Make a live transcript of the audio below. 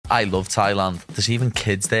I love Thailand. There's even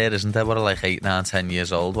kids there, isn't there? What are like 8, 9, 10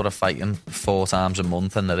 years old? What are fighting 4 times a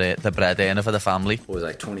month, and they're bread earner for the family. What was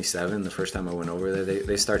I, 27? The first time I went over there,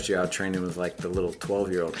 they start you out training with like the little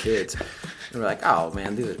 12-year-old kids. And we're like, oh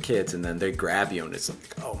man, these are kids, and then they grab you, and it's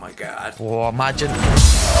like, oh my god. Oh, imagine.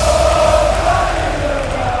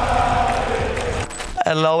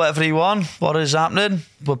 Hello everyone, what is happening?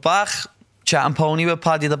 We're back, Chat and Pony with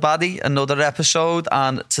Paddy the Baddie, another episode,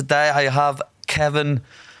 and today I have Kevin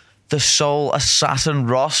the Soul Assassin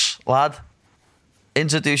Ross. Lad,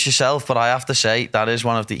 introduce yourself, but I have to say that is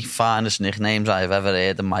one of the finest nicknames I have ever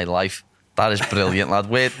heard in my life. That is brilliant, lad.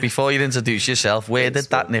 Before you introduce yourself, where did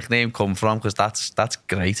that nickname come from? Because that's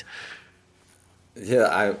great.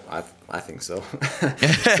 Yeah, I think so.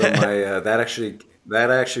 So my that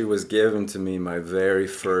actually was given to me my very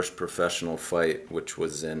first professional fight, which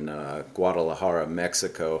was in Guadalajara,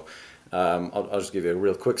 Mexico. I'll just give you a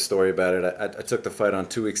real quick story about it. I took the fight on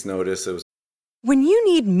 2 weeks' notice. It was When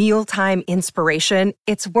you need mealtime inspiration,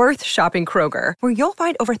 it's worth shopping Kroger, where you'll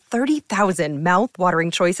find over 30,000 mouth-watering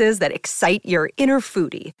choices that excite your inner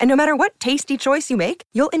foodie. And no matter what tasty choice you make,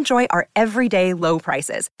 you'll enjoy our everyday low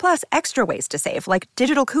prices, plus extra ways to save, like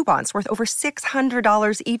digital coupons worth over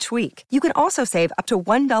 $600 each week. You can also save up to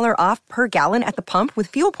 $1 off per gallon at the pump with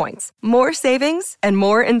fuel points. More savings and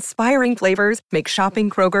more inspiring flavors make shopping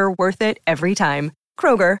Kroger worth it every time.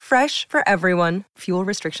 Kroger, fresh for everyone. Fuel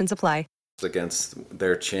restrictions apply. Against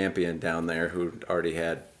their champion down there, who already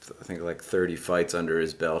had, I think, like 30 fights under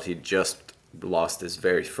his belt. He just lost his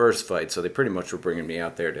very first fight, so they pretty much were bringing me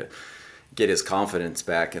out there to get his confidence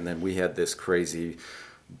back. And then we had this crazy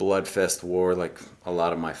bloodfest war, like a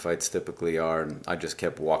lot of my fights typically are, and I just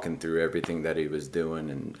kept walking through everything that he was doing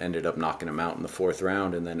and ended up knocking him out in the 4th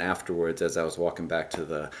round. And then afterwards, as I was walking back to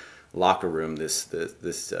the locker room, this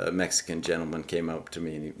Mexican gentleman came up to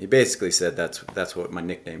me, and he basically said that's what my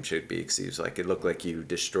nickname should be, because he was like, it looked like you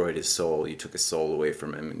destroyed his soul, you took his soul away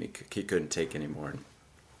from him, and he couldn't take anymore. And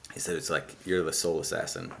he said, it's like, you're the soul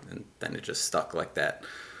assassin. And then it just stuck like that.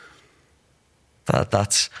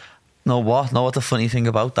 That's what the funny thing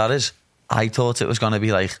about that is, I thought it was going to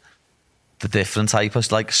be like the different type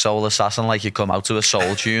of like soul assassin, like you come out to a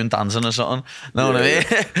soul tune dancing or something. Know what I mean?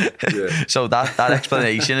 Yeah. So that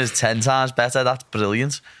explanation is 10 times better. That's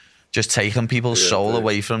brilliant. Just taking people's soul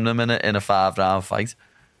away from them in a 5-round fight.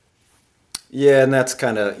 Yeah, and that's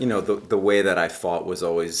kind of, the way that I fought was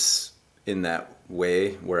always in that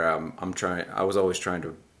way, where I was always trying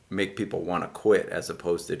to make people want to quit as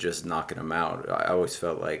opposed to just knocking them out. I always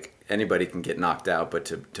felt like anybody can get knocked out,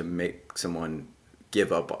 but to make someone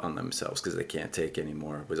give up on themselves because they can't take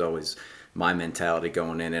anymore was always my mentality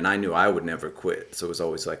going in, and I knew I would never quit. So it was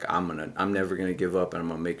always like, I'm never gonna give up, and I'm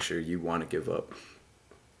gonna make sure you want to give up.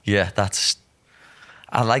 Yeah,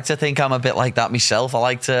 I like to think I'm a bit like that myself. I'd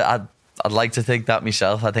like to think that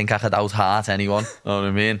myself. I think I could out-heart anyone. Know what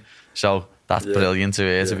I mean? So that's brilliant to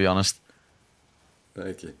hear, to be honest.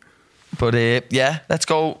 Thank you. But let's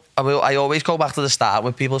go. I always go back to the start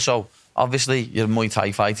with people. So obviously, you're a Muay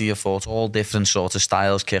Thai fighter, you fought all different sorts of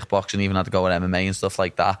styles, kickboxing, even had to go with MMA and stuff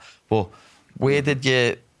like that. But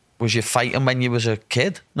was you fighting when you was a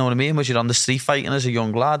kid? Know what I mean? Was you on the street fighting as a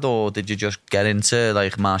young lad, or did you just get into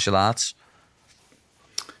like martial arts?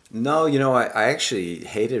 No, I actually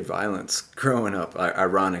hated violence growing up,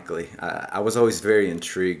 ironically. I was always very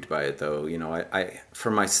intrigued by it, though. I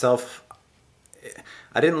for myself,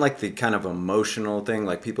 I didn't like the kind of emotional thing,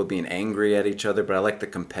 like people being angry at each other, but I liked the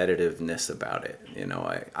competitiveness about it.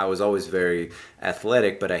 I was always very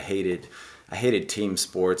athletic, but I hated team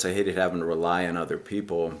sports. I hated having to rely on other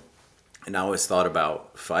people. And I always thought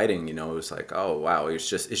about fighting, it was like, oh wow, it's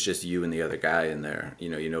just you and the other guy in there.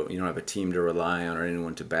 You don't have a team to rely on or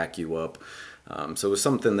anyone to back you up. So it was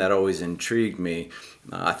something that always intrigued me.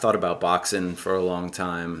 I thought about boxing for a long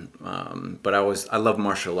time, but I love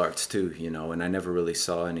martial arts too, and I never really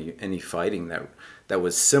saw any fighting that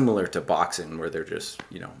was similar to boxing, where they're just,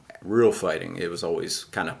 real fighting. It was always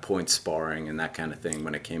kind of point sparring and that kind of thing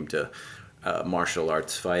when it came to martial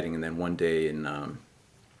arts fighting. And then one day in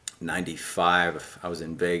 95, I was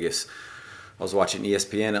in Vegas. I was watching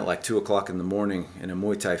ESPN at like 2 o'clock in the morning, and a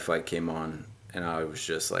Muay Thai fight came on. And I was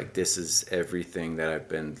just like, this is everything that I've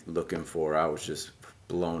been looking for. I was just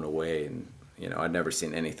blown away. And, I'd never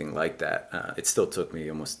seen anything like that. It still took me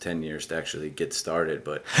almost 10 years to actually get started.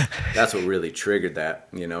 But that's what really triggered that,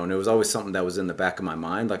 And it was always something that was in the back of my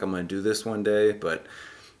mind, like I'm going to do this one day. But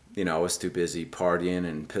I was too busy partying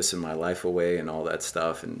and pissing my life away and all that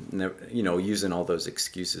stuff, and using all those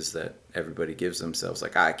excuses that everybody gives themselves,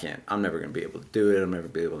 like, I'm never going to be able to do it, I'm never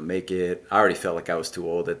going to be able to make it. I already felt like I was too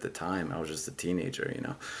old at the time. I was just a teenager,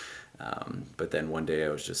 But then one day I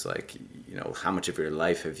was just like, you know, how much of your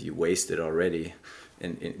life have you wasted already?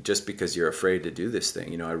 And just because you're afraid to do this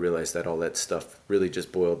thing, you know, I realized that all that stuff really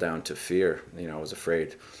just boiled down to fear. You know, I was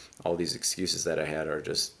afraid. All these excuses that I had are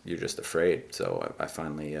just, you're just afraid. So I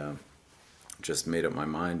finally just made up my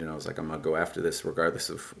mind, and I was like, I'm going to go after this regardless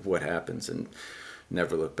of what happens, and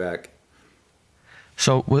never look back.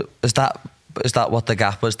 So is that what the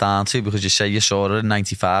gap was down to? Because you say you saw it in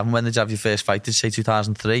 95, and when did you have your first fight? Did you say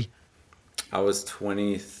 2003? I was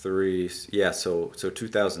 23. Yeah, so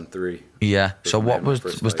 2003. Yeah. So what was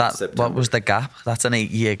that? September. What was the gap? That's an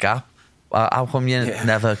 8-year gap. How come you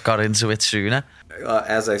never got into it sooner?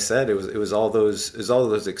 As I said, it was all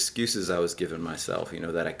those excuses I was giving myself. You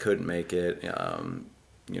know, that I couldn't make it.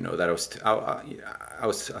 You know, that I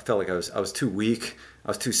felt like I was too weak. I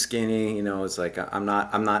was too skinny. You know, it's like I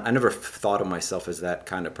never thought of myself as that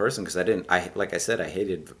kind of person, because like I said, I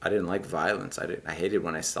didn't like violence. I hated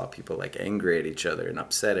when I saw people like angry at each other and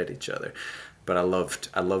upset at each other. But I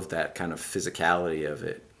loved that kind of physicality of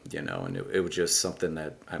it, you know, and it was just something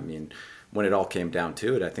that, I mean, when it all came down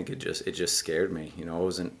to it, I think it just scared me. You know,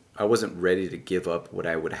 I wasn't ready to give up what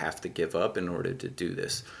I would have to give up in order to do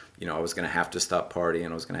this. You know, I was going to have to stop partying.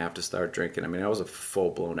 I was going to have to start drinking. I mean, I was a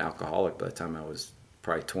full-blown alcoholic by the time I was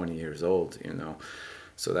probably 20 years old, you know.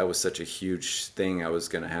 So that was such a huge thing I was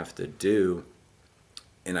going to have to do.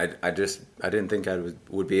 And I didn't think I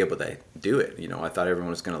would be able to do it. You know, I thought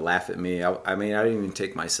everyone was going to laugh at me. I mean, I didn't even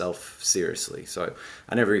take myself seriously. So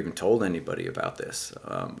I never even told anybody about this.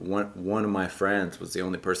 One of my friends was the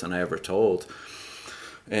only person I ever told.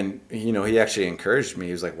 And, you know, he actually encouraged me.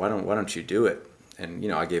 He was like, why don't you do it? And, you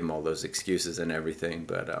know, I gave him all those excuses and everything.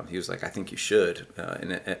 But he was like, I think you should.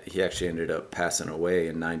 And he actually ended up passing away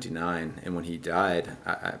in 99. And when he died,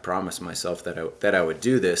 I promised myself that I would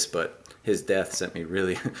do this. But his death sent me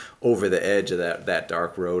really over the edge of that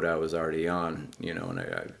dark road I was already on, you know,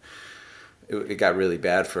 and it got really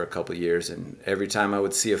bad for a couple of years. And every time I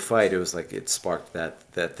would see a fight, it was like it sparked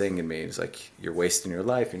that thing in me. It was like, you're wasting your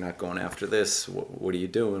life. You're not going after this. What are you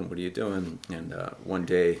doing? What are you doing? And one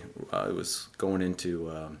day, it was going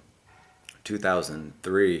into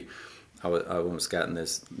 2003. I almost got in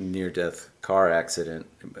this near-death car accident.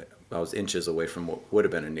 I was inches away from what would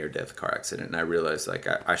have been a near-death car accident, and I realized like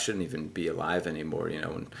I shouldn't even be alive anymore, you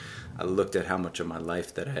know. And I looked at how much of my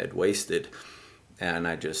life that I had wasted, and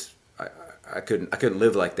I couldn't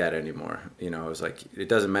live like that anymore. You know, I was like, it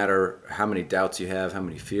doesn't matter how many doubts you have, how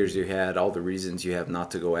many fears you had, all the reasons you have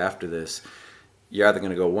not to go after this. You're either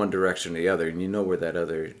going to go one direction or the other, and you know where that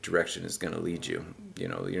other direction is going to lead you. You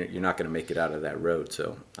know, you're not going to make it out of that road.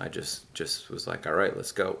 So I just was like, all right,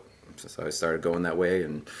 let's go. So I started going that way,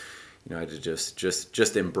 and you know, I had to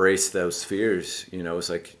just embrace those fears. You know, it's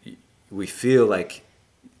like we feel like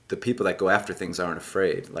the people that go after things aren't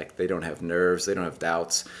afraid. Like they don't have nerves, they don't have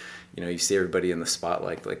doubts. You know, you see everybody in the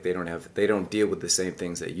spotlight, like they don't deal with the same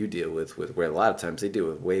things that you deal with where a lot of times they deal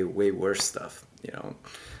with way worse stuff. You know.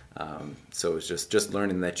 So it's just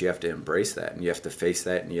learning that you have to embrace that, and you have to face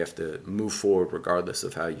that, and you have to move forward regardless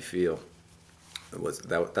of how you feel.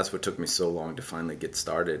 That's what took me so long to finally get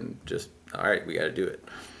started, and just, all right, we got to do it.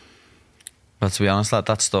 Well, to be honest,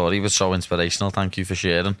 that story was so inspirational. Thank you for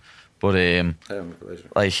sharing. But my pleasure.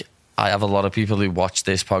 Like, I have a lot of people who watch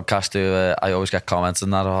this podcast who I always get comments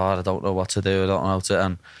on that. Oh, I don't know what to do. I don't know how to.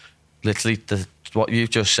 And literally, what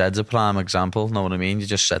you've just said is a prime example. Know what I mean? You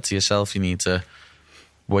just said to yourself, you need to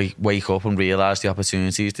wake up and realise the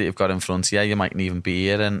opportunities that you've got in front of you. You mightn't even be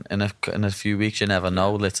here in a few weeks. You never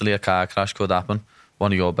know. Literally, a car crash could happen.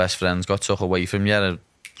 One of your best friends got took away from you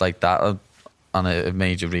like that, and it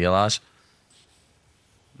made you realise.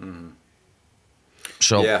 Mm-hmm.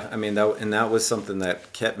 So yeah, I mean that was something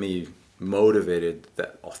that kept me motivated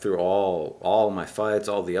that through all my fights,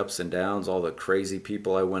 all the ups and downs, all the crazy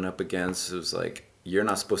people I went up against. It was like, you're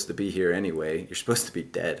not supposed to be here anyway. You're supposed to be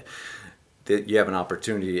dead. You have an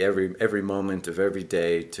opportunity every moment of every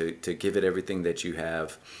day to give it everything that you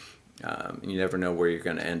have. You never know where you're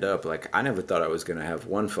going to end up. Like, I never thought I was going to have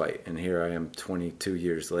one fight, and here I am 22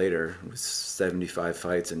 years later with 75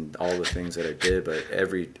 fights and all the things that I did. But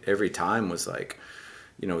every time was like,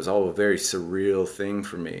 you know, it was all a very surreal thing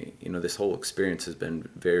for me. You know, this whole experience has been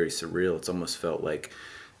very surreal. It's almost felt like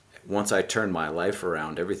once I turned my life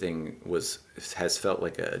around, everything has felt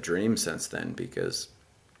like a dream since then, because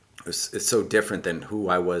it's so different than who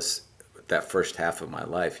I was that first half of my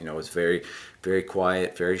life. You know, I was very, very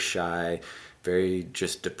quiet, very shy, very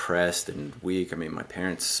just depressed and weak. I mean, my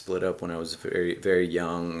parents split up when I was very, very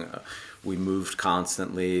young. We moved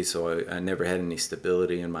constantly, so I never had any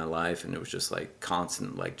stability in my life, and it was just like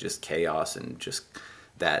constant, like just chaos and just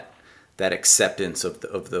that that acceptance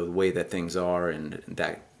of the way that things are, and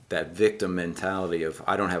that victim mentality of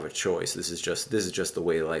I don't have a choice. This is just the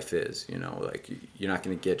way life is. You know, like you're not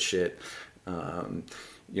going to get shit.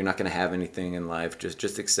 You're not going to have anything in life.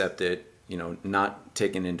 Just accept it. You know, not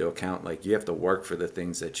taking into account like you have to work for the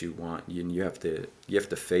things that you want. You have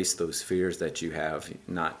to face those fears that you have.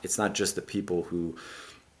 It's not just the people who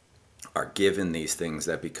are given these things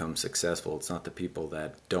that become successful. It's not the people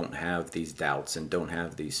that don't have these doubts and don't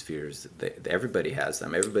have these fears. Everybody has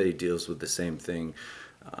them. Everybody deals with the same thing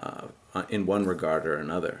in one regard or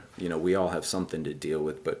another. You know, we all have something to deal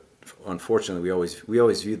with, but unfortunately we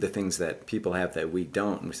always view the things that people have that we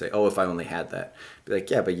don't, and we say, oh, if I only had that. Be like,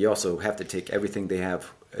 yeah, but you also have to take everything they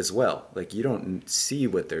have as well. Like, you don't see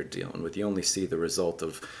what they're dealing with. You only see the result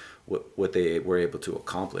of what they were able to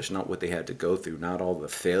accomplish, not what they had to go through, not all the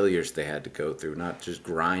failures they had to go through, not just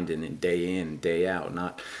grinding and day in and day out,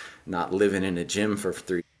 not living in a gym for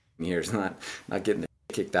 3 years, not getting the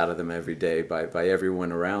kicked out of them every day by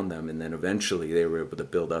everyone around them, and then eventually they were able to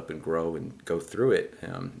build up and grow and go through it.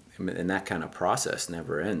 And that kind of process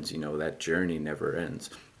never ends. You know, that journey never ends.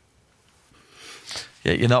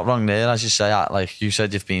 Yeah, you're not wrong there. As you say, like you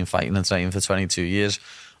said, you've been fighting and training for 22 years.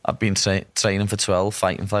 I've been training for 12,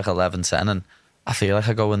 fighting for like 11, 10, and I feel like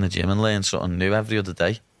I go in the gym and learn something new every other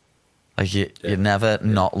day. Like you're never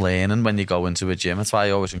not learning when you go into a gym. That's why I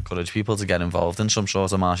always encourage people to get involved in some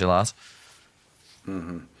sort of martial art.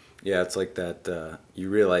 Mm-hmm. Yeah, it's like that. You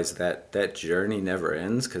realize that journey never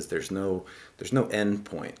ends because there's no end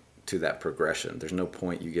point to that progression. There's no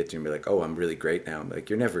point you get to and be like, oh, I'm really great now. I'm like,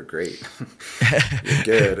 you're never great. You're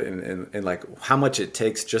good, and like how much it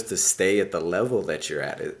takes just to stay at the level that you're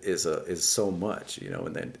at is so much, you know.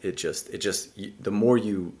 And then it just the more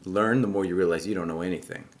you learn, the more you realize you don't know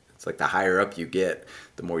anything. It's like the higher up you get,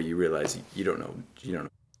 the more you realize you don't know.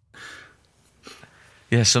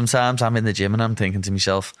 Yeah, sometimes I'm in the gym and I'm thinking to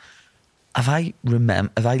myself, have I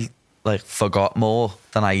like forgot more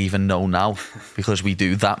than I even know now? Because we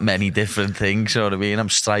do that many different things, you know what I mean? I'm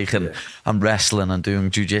striking, I'm wrestling, I'm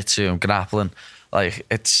doing jiu-jitsu, I'm grappling. Like,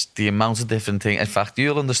 it's the amount of different things. In fact,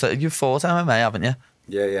 you'll understand, you've fought MMA, haven't you?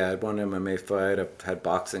 Yeah, I had one MMA fight, I've had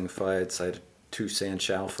boxing fights, I had 2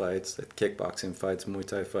 Sanshao fights, kickboxing fights, Muay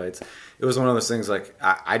Thai fights. It was one of those things like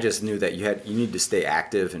I just knew that you need to stay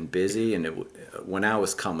active and busy, and when I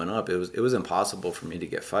was coming up, it was impossible for me to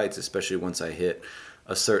get fights, especially once I hit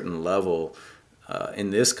a certain level in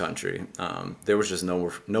this country. There was just no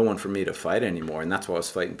one for me to fight anymore, and that's why I was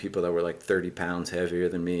fighting people that were like 30 pounds heavier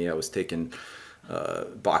than me. I was taking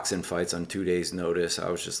boxing fights on 2 days' notice. I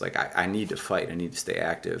was just like, I need to fight. I need to stay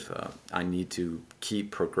active. I need to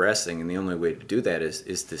keep progressing, and the only way to do that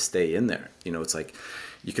is to stay in there. You know, it's like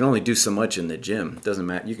you can only do so much in the gym. It doesn't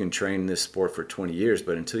matter. You can train this sport for 20 years,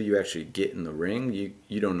 but until you actually get in the ring,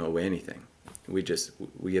 you don't know anything.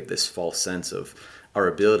 We have this false sense of our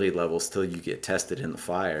ability levels till you get tested in the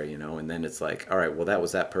fire, you know, and then it's like, all right, well, that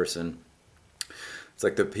was that person. It's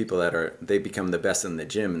like the people they become the best in the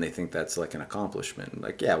gym and they think that's like an accomplishment.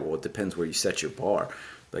 Like, yeah, well, it depends where you set your bar.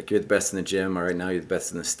 Like, you're the best in the gym, all right, now you're the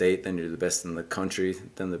best in the state, then you're the best in the country,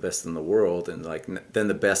 then the best in the world, and like then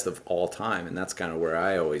the best of all time. And that's kind of where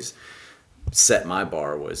I always set my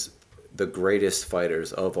bar, was the greatest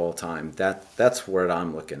fighters of all time. That's where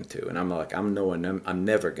I'm looking to. And I'm like, I'm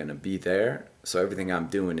never going to be there. So everything I'm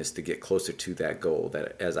doing is to get closer to that goal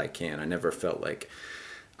as I can. I never felt like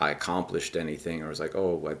I accomplished anything or was like,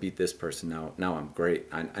 oh, I beat this person, now I'm great.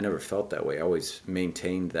 I never felt that way. I always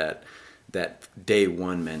maintained that day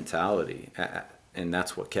one mentality, and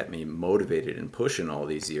that's what kept me motivated and pushing all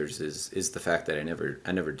these years is the fact that I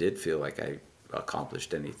never did feel like I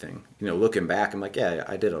accomplished anything. You know, looking back, I'm like, yeah,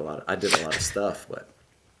 I did a lot of stuff, but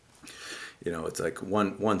you know, it's like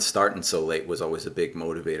one starting so late was always a big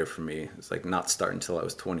motivator for me. It's like not starting until I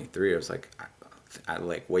was 23. I was like, I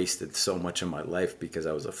like wasted so much of my life because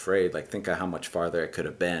I was afraid. Like, think of how much farther I could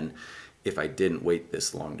have been if I didn't wait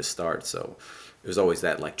this long to start. So it was always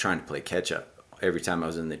that, like, trying to play catch up. Every time I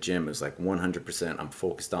was in the gym, it was like 100% I'm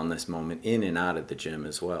focused on this moment in and out of the gym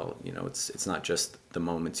as well. You know, it's not just the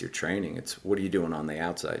moments you're training. It's what are you doing on the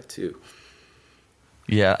outside too.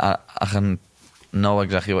 Yeah, I can know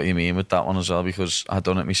exactly what you mean with that one as well, because I'd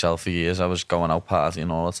done it myself for years. I was going out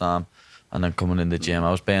partying all the time and then coming in the gym.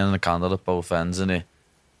 I was burning the candle at both ends in it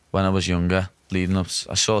when I was younger, leading up.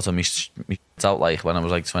 I sort of missed out like when I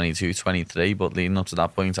was like 22, 23, but leading up to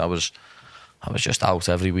that point, I was just out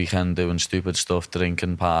every weekend doing stupid stuff,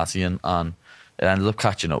 drinking, partying, and it ended up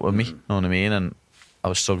catching up with me, you know what I mean? And I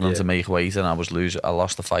was struggling to make weight, and I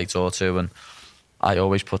lost a fight or two, and I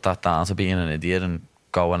always put that down to being an idiot and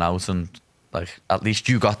going out and like, at least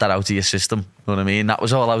you got that out of your system. You know what I mean? That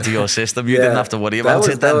was all out of your system. You didn't have to worry about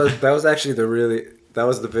it then. That was actually that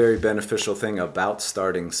was the very beneficial thing about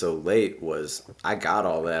starting so late, was I got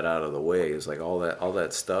all that out of the way. It was like all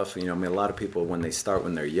that stuff. You know, I mean, a lot of people, when they start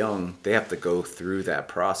when they're young, they have to go through that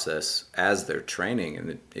process as they're training,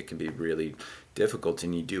 and it can be really difficult,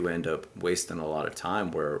 and you do end up wasting a lot of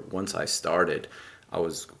time. Where once I started, I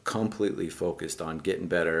was completely focused on getting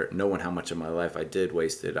better, knowing how much of my life I did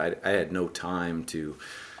wasted. I had no time to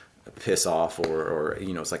piss off or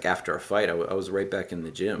you know, it's like after a fight, I was right back in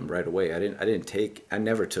the gym right away. I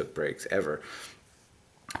never took breaks ever.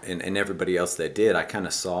 And everybody else that did, I kind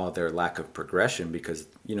of saw their lack of progression, because,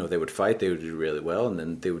 you know, they would fight, they would do really well, and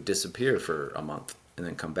then they would disappear for a month and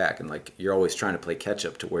then come back. And like, you're always trying to play catch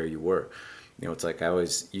up to where you were. You know, it's like, I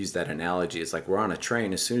always use that analogy. It's like we're on a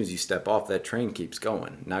train. As soon as you step off, that train keeps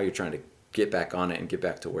going. Now you're trying to get back on it and get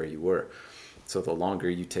back to where you were. So the longer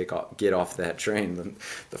you get off that train,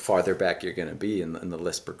 the farther back you're going to be, and the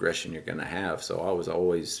less progression you're going to have. So I was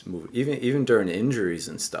always moving, even during injuries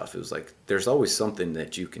and stuff. It was like, there's always something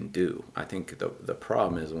that you can do. I think the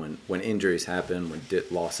problem is when injuries happen, when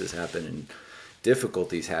losses happen, and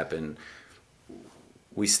difficulties happen,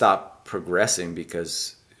 we stop progressing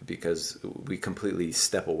because we completely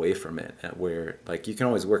step away from it. Where, like, you can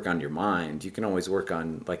always work on your mind, you can always work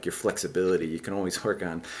on, like, your flexibility, you can always work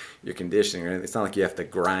on your conditioning. It's not like you have to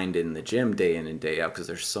grind in the gym day in and day out, because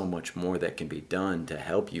there's so much more that can be done to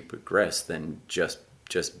help you progress than just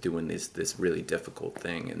doing this really difficult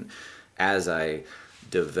thing. And as I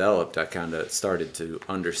developed, I kind of started to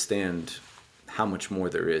understand how much more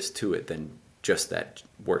there is to it than just that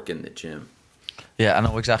work in the gym. Yeah, I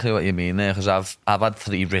know exactly what you mean there, because I've had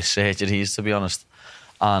 3 wrist surgeries, to be honest,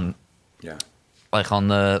 and yeah, like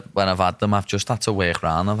when I've had them, I've just had to work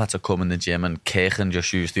around. I've had to come in the gym and kick and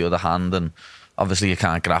just use the other hand, and obviously you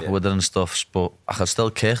can't grapple with it and stuff, but I could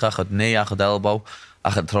still kick, I could knee, I could elbow,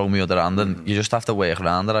 I could throw my other hand, and you just have to work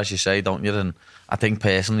around it, as you say, don't you? And I think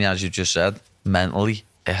personally, as you just said, mentally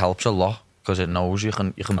it helps a lot, because it knows you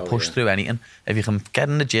can push through anything. If you can get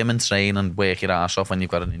in the gym and train and work your ass off when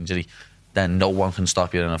you've got an injury, then no one can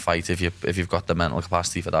stop you in a fight if you've got the mental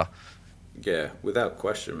capacity for that. Yeah, without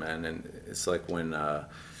question, man. And it's like when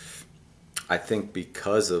I think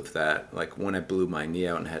because of that, like when I blew my knee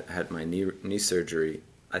out and had my knee surgery,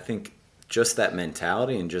 I think just that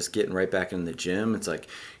mentality and just getting right back in the gym, it's like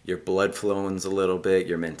your blood flowing's a little bit,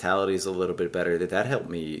 your mentality's a little bit better. That helped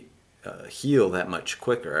me heal that much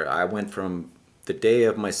quicker. I went from the day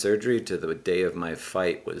of my surgery to the day of my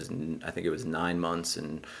fight I think it was 9 months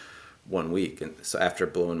and 1 week. And so after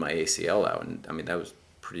blowing my ACL out, and I mean, that was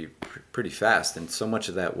pretty fast. And so much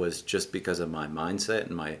of that was just because of my mindset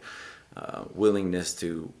and my willingness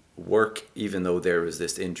to work, even though there was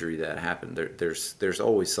this injury that happened. There's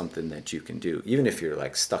always something that you can do, even if you're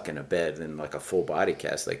like stuck in a bed and like a full body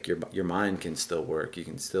cast. Like your mind can still work. You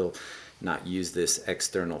can still not use this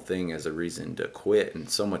external thing as a reason to quit. And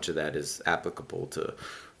so much of that is applicable to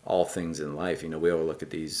all things in life. You know, we all look at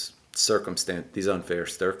these unfair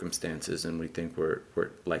circumstances, and we think we're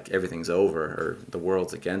like everything's over or the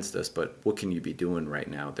world's against us. But what can you be doing right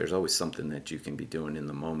now? There's always something that you can be doing in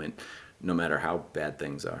the moment, no matter how bad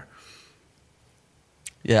things are.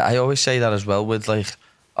 Yeah, I always say that as well. With, like,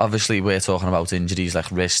 obviously we're talking about injuries like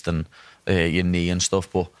wrist and your knee and stuff,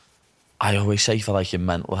 but I always say for like your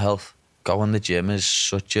mental health, going to the gym is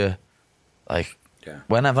such a, like,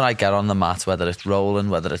 whenever I get on the mat, whether it's rolling,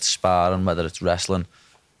 whether it's sparring, whether it's wrestling,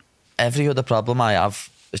 every other problem I have,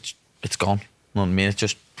 it's gone. You know what I mean? It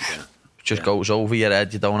just goes over your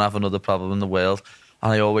head. You don't have another problem in the world.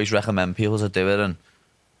 And I always recommend people to do it. And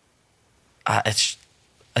it's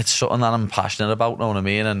something that I'm passionate about. You know what I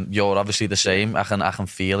mean? And you're obviously the same. I can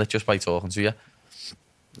feel it just by talking to you.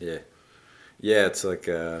 Yeah. It's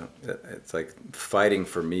like fighting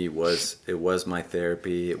for me was my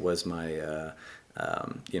therapy. It was my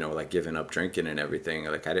like giving up drinking and everything.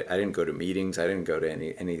 Like I didn't go to meetings. I didn't go to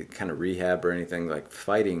any kind of rehab or anything. Like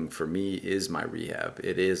fighting for me is my rehab.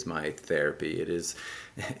 It is my therapy. It is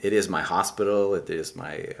my hospital. It is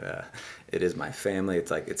my family.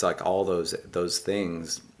 It's like all those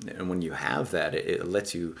things. And when you have that, it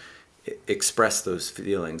lets you express those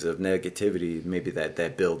feelings of negativity, maybe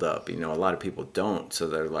that build up. You know, a lot of people don't. So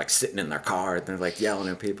they're like sitting in their car and they're like yelling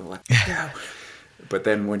at people like, yeah. But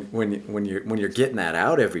then when you're getting that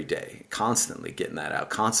out every day, constantly getting that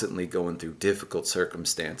out, constantly going through difficult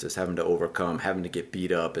circumstances, having to overcome, having to get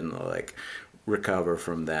beat up and like recover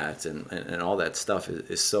from that, and all that stuff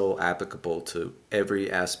is so applicable to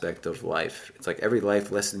every aspect of life. It's like every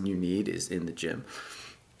life lesson you need is in the gym,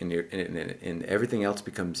 and everything else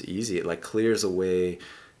becomes easy. It like clears away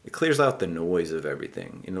it clears out the noise of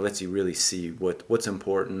everything. You know, lets you really see what's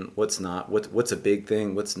important, what's not, what's a big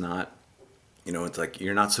thing, what's not. You know, it's like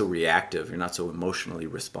you're not so reactive, you're not so emotionally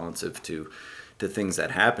responsive to things that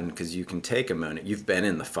happen, because you can take a minute. You've been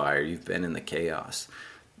in the fire, you've been in the chaos,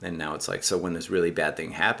 and now it's like, so when this really bad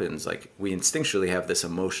thing happens, like we instinctually have this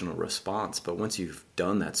emotional response, but once you've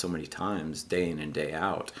done that so many times, day in and day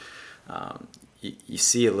out, you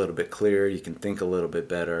see a little bit clearer, you can think a little bit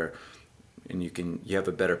better, and you have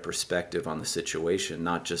a better perspective on the situation.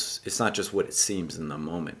 It's not just what it seems in the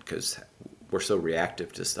moment, because we're so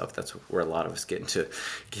reactive to stuff. That's where a lot of us get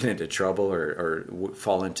into trouble or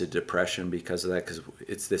fall into depression because of that. Because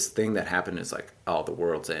it's this thing that happened. It's like, oh, the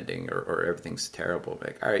world's ending or everything's terrible.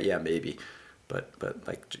 Like, all right, yeah, maybe, but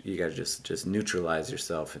like you gotta just neutralize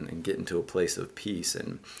yourself and get into a place of peace.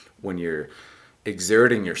 And when you're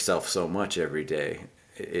exerting yourself so much every day,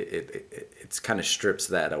 it's kind of strips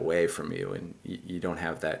that away from you, and you don't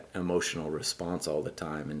have that emotional response all the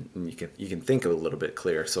time, and you can think a little bit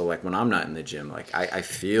clearer. So like when I'm not in the gym, like I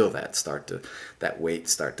feel that weight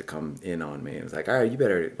start to come in on me. It's like, all right, you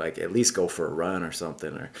better like at least go for a run or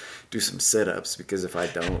something, or do some sit-ups, because if I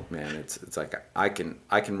don't, man, it's like I can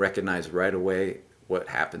recognize right away what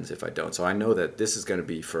happens if I don't. So I know that this is going to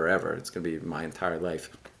be forever. It's going to be my entire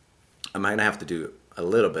life. I might have to do a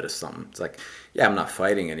little bit of something. It's like, yeah, I'm not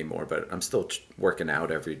fighting anymore, but I'm still working out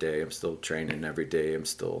every day. I'm still training every day. I'm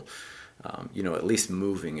still, at least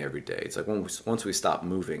moving every day. It's like once we stop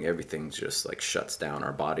moving, everything just like shuts down.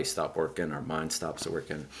 Our body stop working. Our mind stops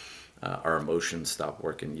working. Our emotions stop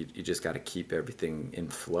working. You just got to keep everything in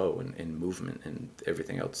flow and in movement, and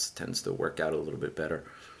everything else tends to work out a little bit better.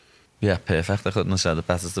 Yeah, perfect. I couldn't have said it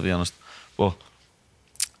better, to be honest. Well,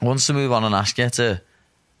 I want to move on and ask you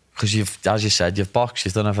because as you said, you've boxed,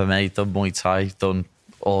 you've done MMA, done Muay Thai, done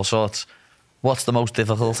all sorts. What's the most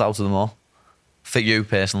difficult out of them all for you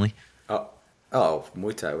personally?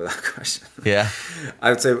 Muay Thai, without question. Yeah,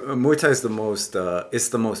 I would say Muay Thai is the most. It's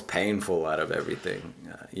the most painful out of everything.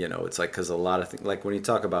 It's like, because a lot of things, like when you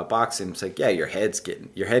talk about boxing, it's like, yeah, your head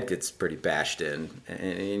gets pretty bashed in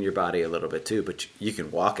your body a little bit too, but you can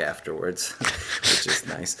walk afterwards, which is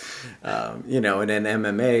nice. And then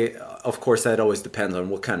MMA, of course, that always depends on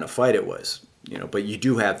what kind of fight it was. But you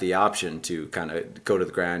do have the option to kind of go to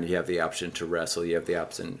the ground. You have the option to wrestle. You have the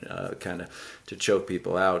option kind of to choke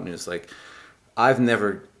people out. And it's like, I've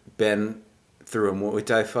never been through a Muay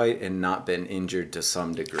Thai fight and not been injured to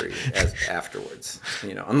some degree afterwards,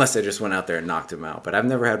 unless I just went out there and knocked him out. But I've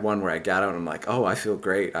never had one where I got out and I'm like, oh, I feel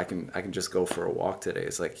great. I can just go for a walk today.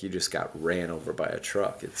 It's like you just got ran over by a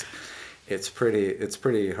truck. It's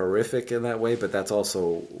pretty horrific in that way, but that's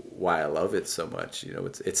also why I love it so much.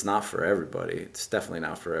 It's not for everybody. It's definitely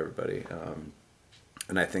not for everybody.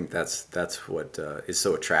 And I think that's what is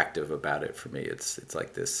so attractive about it for me. It's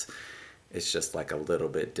like this. It's just like a little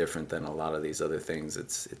bit different than a lot of these other things.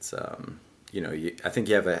 I think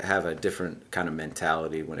you have a different kind of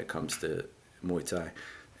mentality when it comes to Muay Thai.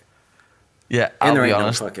 Yeah, and there ain't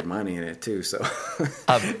no fucking money in it too. So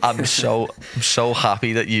I'm so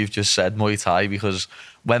happy that you've just said Muay Thai, because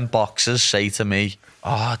when boxers say to me,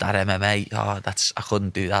 "Oh, that MMA, I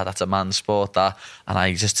couldn't do that. That's a man's sport." That, and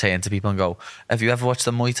I just turn to people and go, "Have you ever watched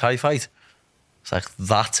a Muay Thai fight?" It's like,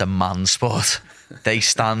 that's a man's sport. They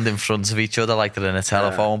stand in front of each other like they're in a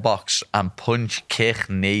telephone box and punch, kick,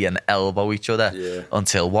 knee and elbow each other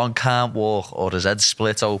until one can't walk or his head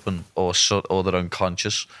split open or they're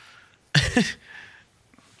unconscious.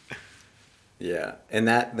 Yeah, and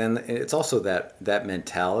then it's also that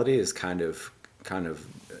mentality is kind of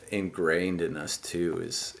ingrained in us too.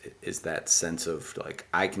 Is that sense of like,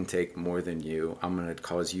 I can take more than you. I'm going to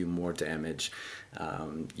cause you more damage.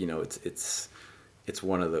 It's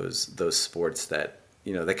one of those sports that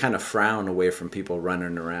they kind of frown away from people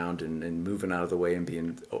running around and moving out of the way and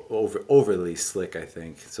being overly slick, I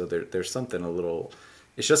think. So there's something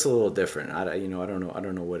it's just a little different. I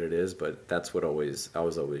don't know what it is, but that's what I was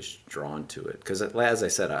always drawn to it. Because as I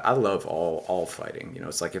said, I love all fighting.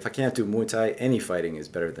 It's like, if I can't do Muay Thai, any fighting is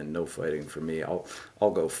better than no fighting for me. I'll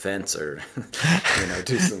go fence or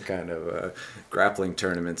do some kind of grappling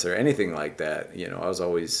tournaments or anything like that.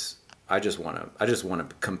 I just want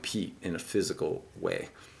to compete in a physical way.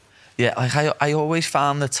 Yeah, I always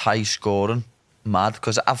found the Thai scoring mad,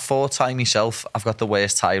 because I've fought Thai myself. I've got the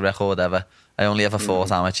worst Thai record ever. I only ever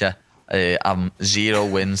fought amateur. I'm 0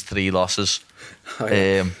 wins, 3 losses. Oh,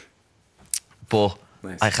 yeah. But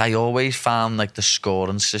nice. I always found like the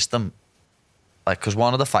scoring system, because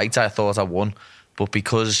one of the fights I thought I won, but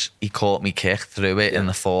because he caught me kick through it in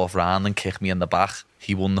the 4th round and kicked me in the back,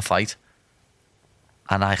 he won the fight.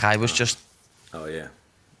 And I was just... Oh, yeah.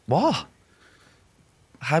 What?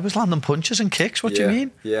 I was landing punches and kicks. What do you Yeah,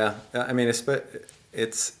 mean? Yeah, I mean, it's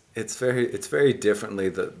very differently.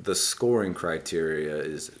 The scoring criteria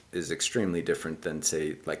is extremely different than,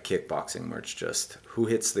 say, like kickboxing, where it's just who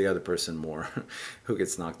hits the other person more, who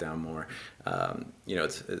gets knocked down more. You know,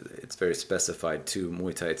 it's very specified to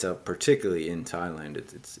Muay Thai itself, particularly in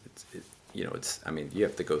Thailand. You know, I mean, you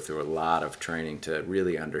have to go through a lot of training to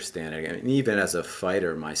really understand it. I mean, even as a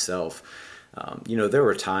fighter myself, you know, there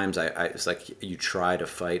were times it's like you try to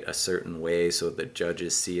fight a certain way so the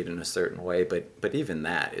judges see it in a certain way, but even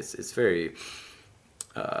that, it's very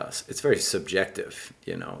subjective.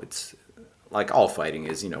 You know, it's like all fighting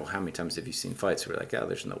is. You know, how many times have you seen fights where like, oh,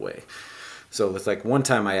 there's no way. So it's like one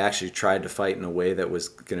time I actually tried to fight in a way that was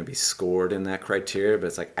going to be scored in that criteria, but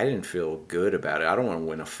it's like I didn't feel good about it. I don't want to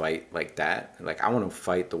win a fight like that. Like I want to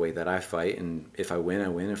fight the way that I fight, and if I win, I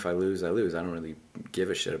win. If I lose, I lose. I don't really give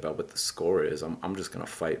a shit about what the score is. I'm just going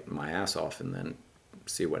to fight my ass off and then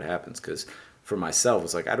see what happens. Because for myself,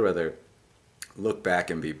 it's like I'd rather look back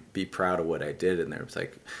and be proud of what I did in there. It's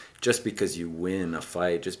like just because you win a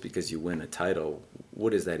fight, just because you win a title, what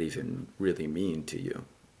does that even really mean to you?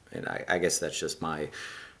 And I guess that's just my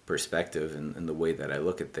perspective and the way that I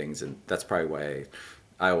look at things. And that's probably why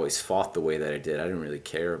I always fought the way that I did. I didn't really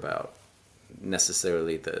care about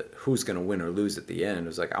necessarily who's going to win or lose at the end. It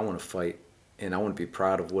was like, I want to fight, and I want to be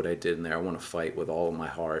proud of what I did in there. I want to fight with all of my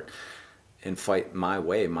heart and fight my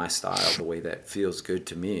way, my style, the way that feels good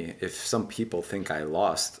to me. If some people think I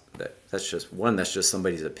lost, that's just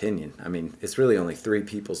somebody's opinion. I mean, it's really only three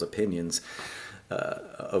people's opinions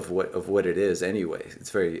of what it is anyway.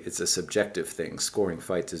 It's a subjective thing. Scoring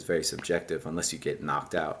fights is very subjective unless you get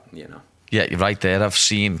knocked out, you know. Yeah, you're right there. I've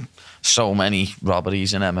seen so many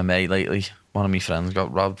robberies in MMA lately. One of my friends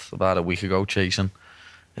got robbed about a week ago chasing.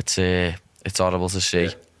 It's horrible to see.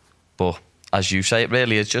 Yeah. But as you say, it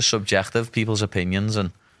really is just subjective, people's opinions,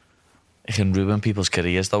 and it can ruin people's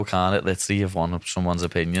careers though, can't it? Literally, if someone's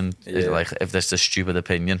opinion is like, if there's a stupid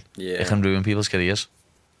opinion, it can ruin people's careers.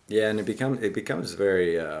 Yeah, and it becomes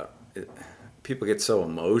very. People get so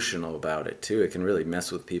emotional about it too. It can really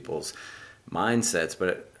mess with people's mindsets.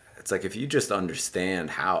 But it's like if you just understand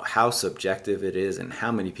how subjective it is and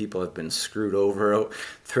how many people have been screwed over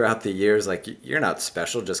throughout the years. Like you're not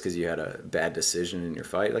special just because you had a bad decision in your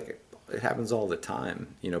fight. Like it happens all the time,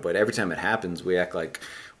 you know. But every time it happens, we act like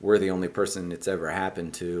we're the only person it's ever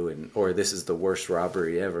happened to, or this is the worst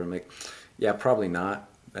robbery ever. I'm like, yeah, probably not.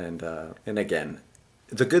 And again.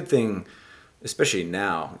 The good thing, especially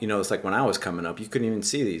now, you know, it's like when I was coming up, you couldn't even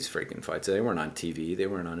see these freaking fights. They weren't on TV. They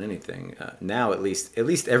weren't on anything. Now, at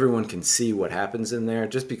least everyone can see what happens in there.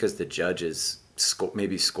 Just because the judges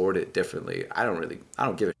maybe scored it differently, I don't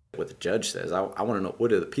give a shit what the judge says. I want to know, what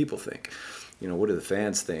do the people think? You know, what do the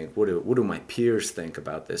fans think? What do my peers think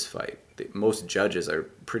about this fight? Most judges are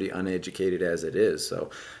pretty uneducated as it is, so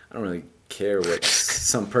I don't really care what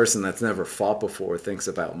some person that's never fought before thinks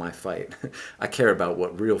about my fight. I care about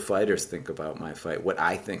what real fighters think about my fight, what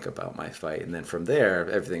I think about my fight, and then from there,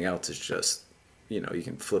 everything else is just, you know, you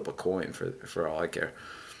can flip a coin for all I care.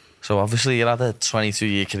 So obviously you had a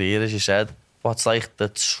 22-year career, as you said. What's like the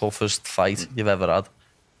toughest fight you've ever had?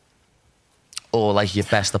 Or like your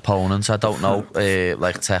best opponents? I don't know. I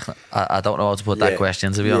don't know how to put that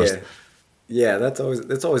question, to be honest. Yeah, that's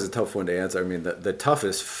always a tough one to answer. I mean, the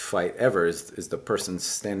toughest fight ever is the person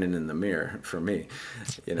standing in the mirror for me.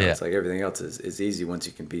 You know, It's like everything else is easy once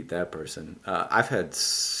you can beat that person. I've had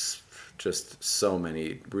just so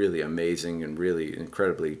many really amazing and really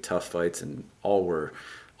incredibly tough fights, and all were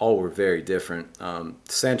very different.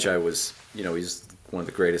 Saenchai was, you know, he's one of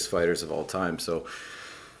the greatest fighters of all time, so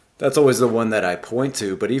that's always the one that I point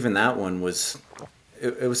to. But even that one was.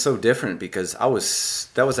 It was so different because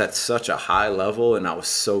that was at such a high level, and I was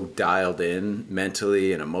so dialed in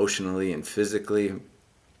mentally and emotionally and physically.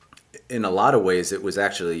 In a lot of ways, it was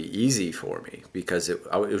actually easy for me because it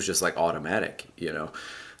was just like automatic, you know.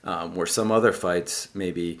 Where some other fights,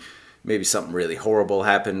 maybe something really horrible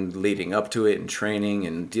happened leading up to it in training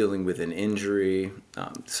and dealing with an injury.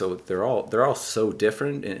 So they're all so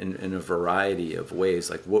different in a variety of ways.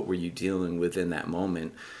 Like, what were you dealing with in that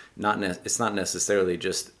moment? It's not necessarily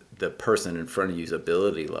just the person in front of you's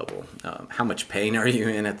ability level. How much pain are you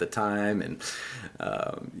in at the time, and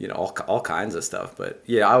you know, all kinds of stuff. But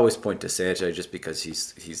yeah, I always point to Saenchai just because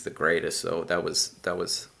he's the greatest. So that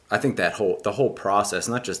was I think the whole process,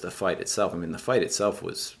 not just the fight itself. I mean, the fight itself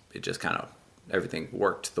it just kind of everything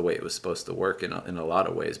worked the way it was supposed to work in a lot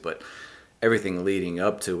of ways, but everything leading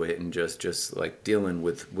up to it and just like dealing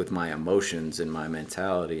with my emotions and my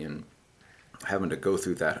mentality and having to go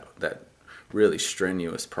through that really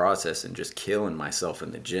strenuous process and just killing myself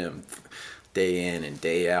in the gym day in and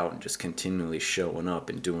day out and just continually showing up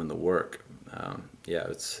and doing the work.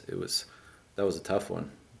 That was a tough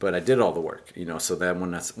one, but I did all the work, so that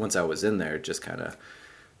once I was in there, it just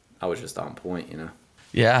I was just on point.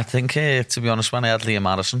 Yeah, I think, to be honest, when I had Liam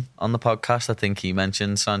Madison on the podcast, I think he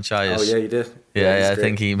mentioned Sanchez. Oh, yeah, you did? Yeah, I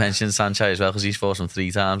think he mentioned Sanchez as well, because he's fought him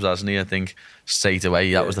 3 times, hasn't he? I think straight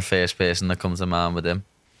away that was the first person that comes to mind with him.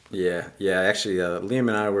 Yeah. Actually, Liam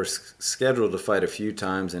and I were scheduled to fight a few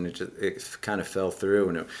times, and it kind of fell through.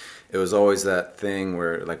 And it was always that thing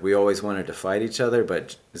where, like, we always wanted to fight each other,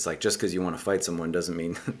 but it's like just because you want to fight someone doesn't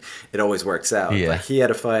mean it always works out. Yeah. Like, he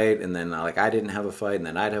had a fight, and then I didn't have a fight, and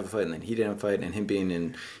then I'd have a fight, and then he didn't have a fight, and him being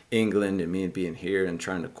in England and me being here and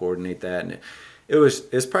trying to coordinate that, and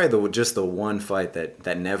it's probably just the one fight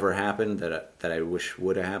that never happened that I wish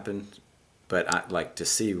would have happened. But to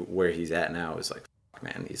see where he's at now is like,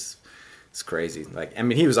 man, it's crazy. Like, I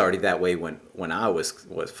mean, he was already that way when I was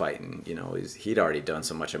fighting. He'd already done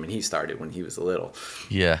so much. I mean, he started when he was little.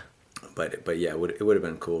 Yeah. But yeah, it would have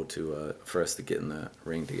been cool for us to get in the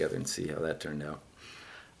ring together and see how that turned out.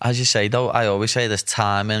 As you say, though, I always say this: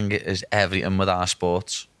 timing is everything with our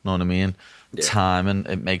sports. Know what I mean? Yeah. Timing,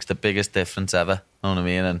 it makes the biggest difference ever. Know what I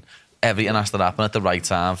mean? And everything has to happen at the right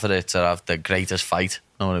time for it to have the greatest fight.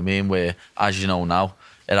 Know what I mean? Where, as you know now,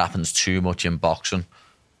 it happens too much in boxing.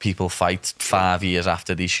 People fight 5 years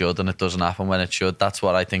after they should, and it doesn't happen when it should. That's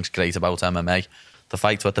what I think's great about MMA. The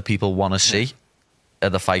fights what the people want to see are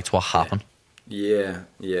the fights what happen. Yeah,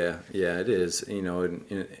 it is.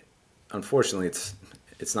 Unfortunately,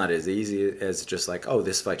 it's not as easy as just like, oh,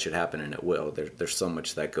 this fight should happen, and it will. There's so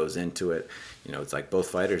much that goes into it. It's like both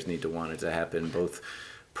fighters need to want it to happen. Both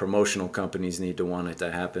promotional companies need to want it to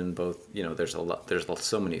happen. Both, there's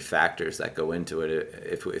so many factors that go into it.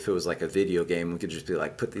 If it was like a video game, we could just be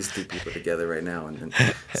like, put these 2 people together right now and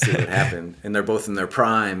then see what happened. And they're both in their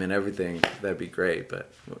prime and everything. That'd be great, but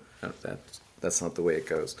that's not the way it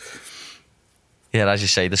goes. Yeah, as you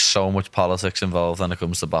say, there's so much politics involved when it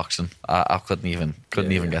comes to boxing. I couldn't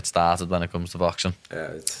even get started when it comes to boxing.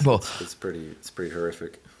 Yeah, it's pretty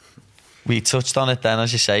horrific. We touched on it then,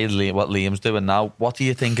 as you say, what Liam's doing now. What do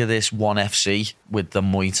you think of this ONE FC with the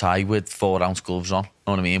Muay Thai with 4-ounce gloves on?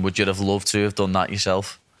 Know what I mean? Would you have loved to have done that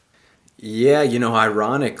yourself? Yeah,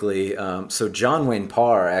 ironically, so John Wayne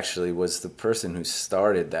Parr actually was the person who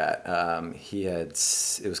started that.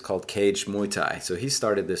 It was called Caged Muay Thai. So he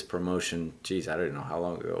started this promotion, I don't know how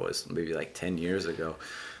long ago it was, maybe like 10 years ago.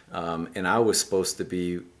 And I was supposed to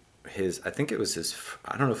be I think it was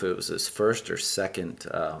I don't know if it was his first or second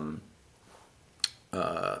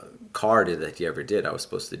card that he ever did. I was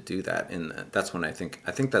supposed to do that, and that's when I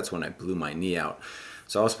think that's when I blew my knee out.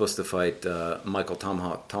 So I was supposed to fight Michael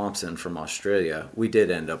Tomahawk Thompson from Australia. We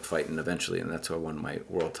did end up fighting eventually, and that's who I won my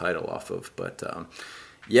world title off of. But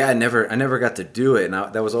I never got to do it, and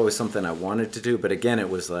that was always something I wanted to do. But again, it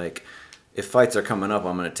was like, if fights are coming up,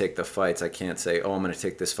 I'm going to take the fights. I can't say, oh, I'm going to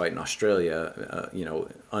take this fight in Australia,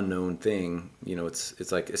 unknown thing.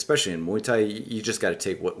 It's like, especially in Muay Thai, you just got to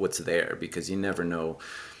take what's there, because you never know.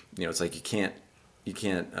 It's like you can't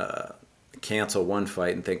cancel one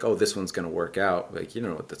fight and think, oh, this one's going to work out. Like,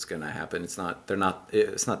 that's going to happen. It's not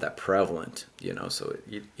that prevalent, so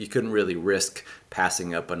you couldn't really risk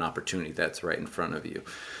passing up an opportunity that's right in front of you.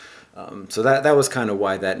 So that was kind of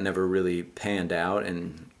why that never really panned out.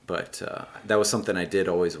 But that was something I did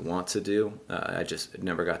always want to do. I just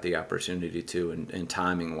never got the opportunity to, and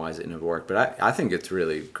timing wise, it never worked. But I think it's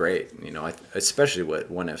really great, especially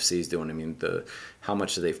what ONE FC is doing. I mean, how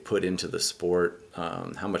much they've put into the sport,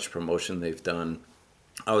 how much promotion they've done.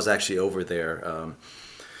 I was actually over there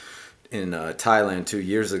in Thailand 2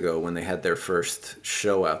 years ago when they had their first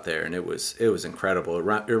show out there, and it was incredible.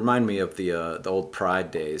 It reminded me of the old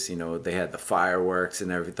Pride days. They had the fireworks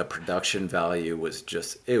and everything. The production value was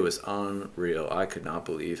it was unreal. I could not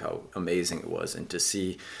believe how amazing it was, and to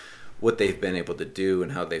see what they've been able to do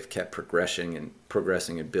and how they've kept progressing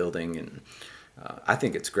and building, and I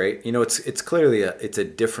think it's great. It's clearly it's a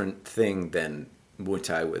different thing than Muay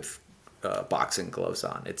Thai with boxing gloves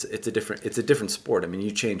on. It's a different sport. I mean,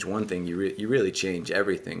 you change one thing, you really change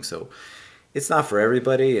everything. So it's not for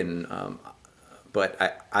everybody, and but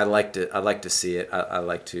I like to see it. I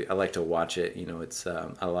like to watch it. It's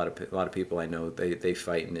a lot of people I know, they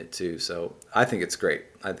fight in it too. So I think it's great.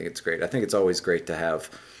 I think it's always great to have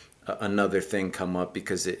another thing come up,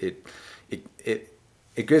 because it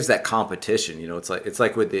gives that competition. It's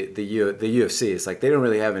like with the UFC. It's like they don't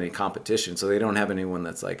really have any competition, so they don't have anyone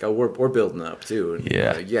that's like, oh, we're building up too. And,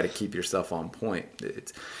 yeah, you got to keep yourself on point.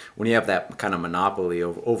 It's when you have that kind of monopoly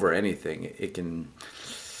over anything, it can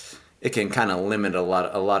it can kind of limit a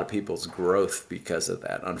lot of people's growth because of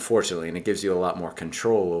that, unfortunately, and it gives you a lot more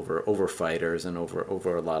control over fighters and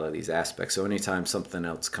over a lot of these aspects. So anytime something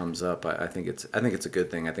else comes up, I think it's a good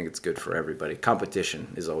thing. I think it's good for everybody.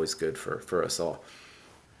 Competition is always good for us all.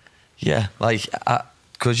 Yeah, like,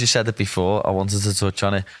 because you said it before, I wanted to touch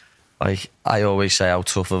on it. Like, I always say how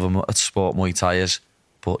tough of a sport Muay Thai is,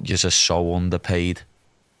 but you're just so underpaid.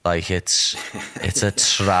 Like, it's a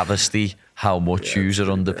travesty how much Yeah, you're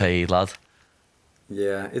underpaid, lad.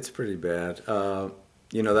 Yeah, it's pretty bad.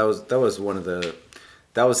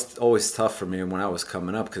 That was always tough for me when I was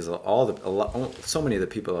coming up, because so many of the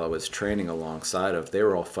people I was training alongside of, they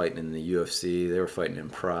were all fighting in the UFC. They were fighting in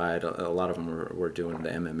Pride. A lot of them were doing the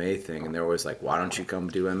MMA thing, and they're always like, "Why don't you come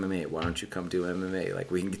do MMA? Why don't you come do MMA?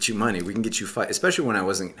 Like, we can get you money. We can get you fight." Especially when I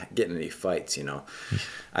wasn't getting any fights. I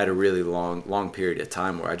had a really long period of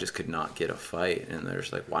time where I just could not get a fight, and they're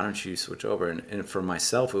just like, "Why don't you switch over?" And for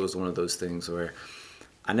myself, it was one of those things where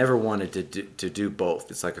I never wanted to do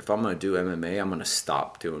both. It's like, if I'm going to do MMA, I'm going to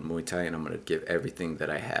stop doing Muay Thai, and I'm going to give everything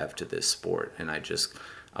that I have to this sport. And I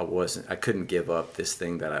couldn't give up this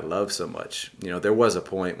thing that I love so much. There was a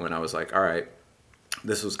point when I was like, all right,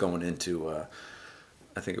 this was going into,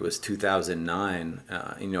 I think it was 2009.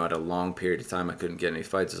 At a long period of time, I couldn't get any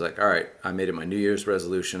fights. It's like, all right, I made it my New Year's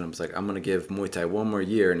resolution. I was like, I'm going to give Muay Thai one more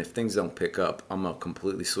year, and if things don't pick up, I'm going to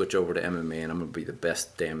completely switch over to MMA, and I'm going to be the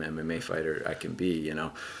best damn MMA fighter I can be.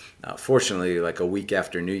 Fortunately, like a week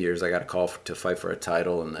after New Year's, I got a call to fight for a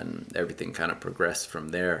title, and then everything kind of progressed from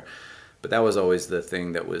there. But that was always the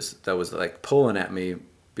thing that was like pulling at me.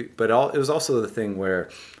 But it was also the thing where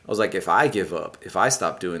I was like, if I give up, if I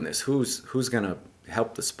stop doing this, who's going to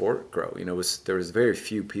help the sport grow? There was very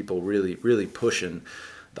few people really, really pushing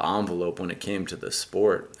the envelope when it came to the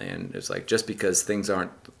sport. And it's like, just because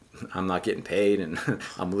I'm not getting paid and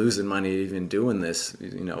I'm losing money even doing this,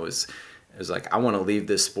 it's like, I want to leave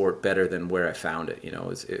this sport better than where I found it.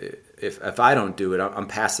 If I don't do it, I'm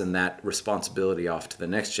passing that responsibility off to the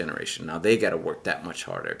next generation. Now they got to work that much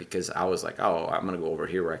harder, because I was like, oh, I'm going to go over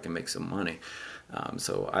here where I can make some money.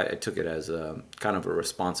 So I took it as a kind of a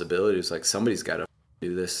responsibility. It's like, somebody's got to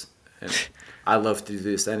do this, and I love to do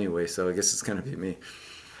this anyway, so I guess it's gonna be me.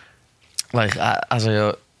 Like,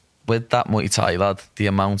 with that Muay Thai, lad, the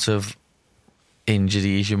amount of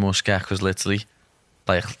injuries you must get, because literally,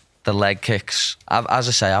 like, the leg kicks. As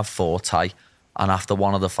I say, I've fought Thai, and after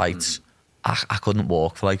one of the fights, I couldn't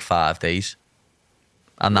walk for like 5 days,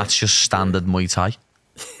 and that's just standard Muay Thai.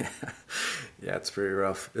 Yeah, it's pretty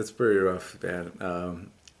rough. It's pretty rough, man.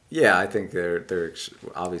 Yeah, I think they're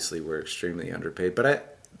obviously, we're extremely underpaid,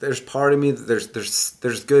 but there's part of me that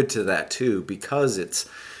there's good to that too, because it's,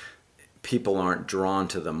 people aren't drawn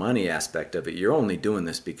to the money aspect of it. You're only doing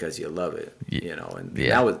this because you love it, And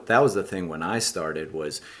that was the thing when I started,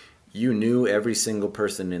 was you knew every single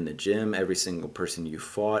person in the gym, every single person you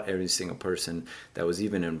fought, every single person that was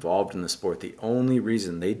even involved in the sport. The only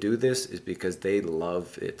reason they do this is because they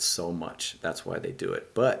love it so much. That's why they do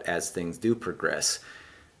it. But as things do progress,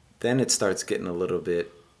 then it starts getting a little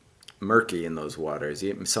bit murky in those waters.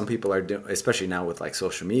 Some people are doing, especially now with like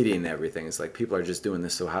social media and everything, it's like people are just doing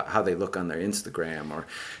this so how they look on their Instagram, or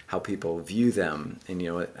how people view them.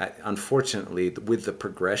 And unfortunately, with the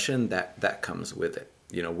progression that comes with it,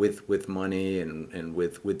 with money and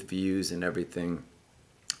with views and everything,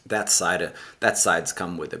 that side's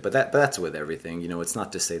come with it. But that's with everything. It's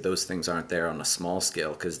not to say those things aren't there on a small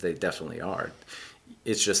scale, because they definitely are.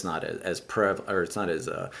 It's just not as it's not as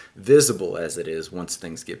visible as it is once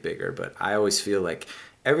things get bigger. But I always feel like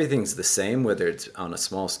everything's the same, whether it's on a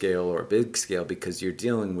small scale or a big scale, because you're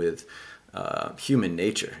dealing with human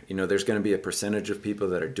nature. There's going to be a percentage of people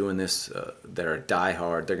that are doing this that are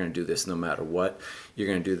diehard. They're going to do this no matter what.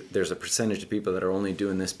 There's a percentage of people that are only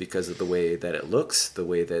doing this because of the way that it looks, the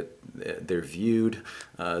way that they're viewed,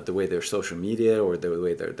 the way their social media or the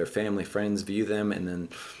way their family, friends view them, and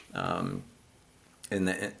then. And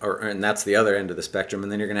that's the other end of the spectrum, and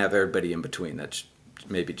then you're going to have everybody in between that's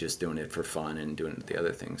maybe just doing it for fun and doing the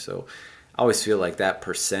other thing. So I always feel like that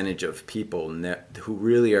percentage of people who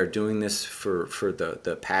really are doing this for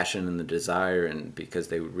the passion and the desire, and because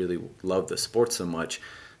they really love the sport so much,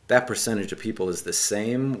 that percentage of people is the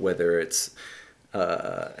same, whether it's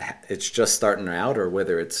just starting out or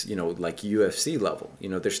whether it's like UFC level.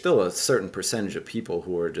 There's still a certain percentage of people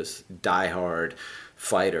who are just diehard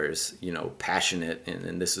fighters, passionate,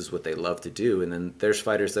 and this is what they love to do. And then there's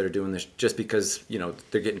fighters that are doing this just because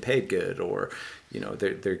they're getting paid good, or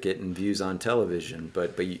they're getting views on television.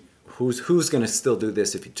 But who's going to still do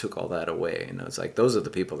this if you took all that away? You know, it's like those are the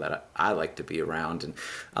people that I like to be around and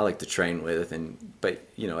I like to train with. But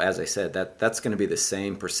you know, as I said, that's going to be the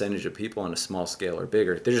same percentage of people on a small scale or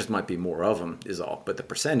bigger. There just might be more of them, is all. But the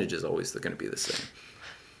percentage is always going to be the same.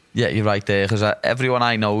 Yeah, you're right there, because everyone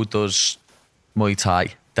I know does Muay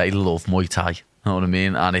Thai. They love Muay Thai. You know what I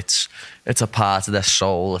mean? And it's a part of their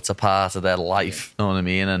soul. It's a part of their life. You know what I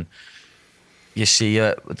mean? And you see,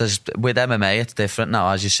 with MMA, it's different now,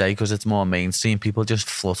 as you say, because it's more mainstream. People just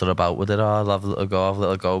flutter about with it. Oh, I'll have a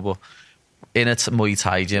little go. But in a Muay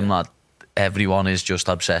Thai gym, lad, everyone is just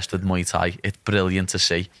obsessed with Muay Thai. It's brilliant to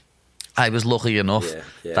see. I was lucky enough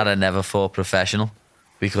that I never fought professional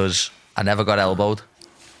because I never got elbowed.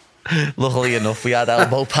 Luckily enough, we had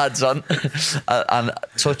elbow pads on, and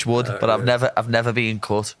touch wood. But I've never been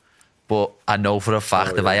cut. But I know for a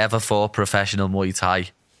fact if I ever fought professional Muay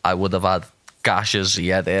Thai, I would have had gashes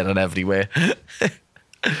here, there, and everywhere.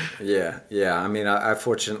 Yeah. I mean, I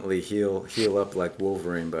fortunately heal up like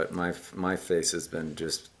Wolverine, but my face has been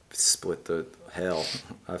just split to hell.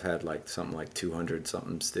 I've had like something like 200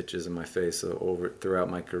 something stitches in my face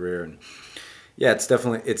throughout my career, and yeah, it's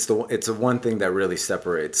definitely it's the one thing that really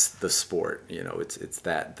separates the sport. You know, it's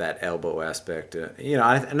that elbow aspect. You know,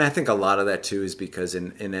 I think a lot of that too is because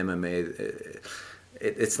in MMA.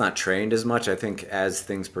 It's not trained as much. I think as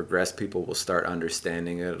things progress, people will start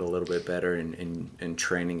understanding it a little bit better and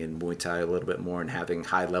training in Muay Thai a little bit more and having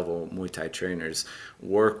high-level Muay Thai trainers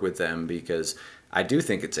work with them, because I do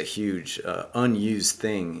think it's a huge unused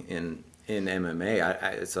thing in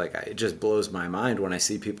MMA. It's like it just blows my mind when I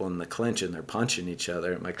see people in the clinch and they're punching each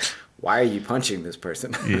other. I'm like, why are you punching this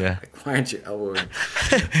person? Yeah. Like, why aren't you elbowing?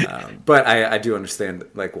 But I do understand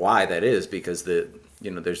like why that is, because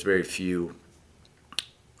there's very few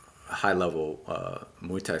high-level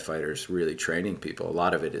Muay Thai fighters really training people. A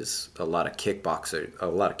lot of it is a lot of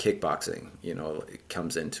kickboxing. You know, it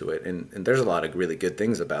comes into it, and there's a lot of really good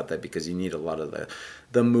things about that because you need a lot of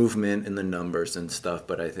the movement and the numbers and stuff.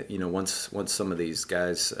 But I think once some of these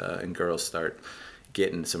guys and girls start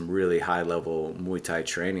getting some really high-level Muay Thai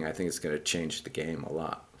training, I think it's going to change the game a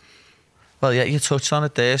lot. Well, yeah, you touched on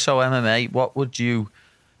it there. So MMA, what would you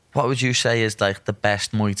say is like the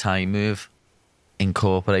best Muay Thai move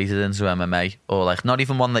incorporated into MMA, or like not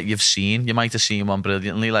even one that you've seen? You might have seen one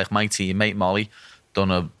brilliantly, like my teammate Molly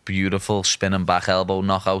done a beautiful spinning back elbow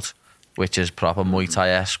knockout, which is proper Muay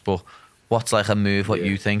Thai-esque. But what's like a move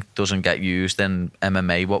you think doesn't get used in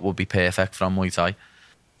MMA? What would be perfect from Muay Thai?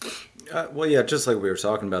 Well, yeah, just like we were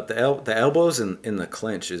talking about, the elbows in the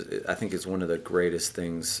clinch I think is one of the greatest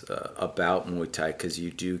things about Muay Thai, because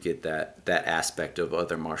you do get that aspect of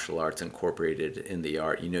other martial arts incorporated in the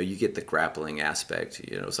art. You know, you get the grappling aspect.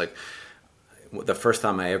 You know, it's like the first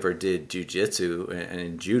time I ever did jiu-jitsu and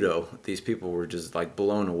in judo, these people were just like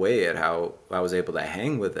blown away at how I was able to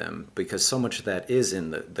hang with them, because so much of that is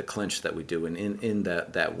in the clinch that we do, and in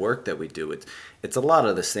that work that we do. It's a lot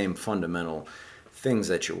of the same fundamental things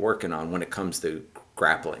that you're working on when it comes to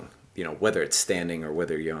grappling, you know, whether it's standing or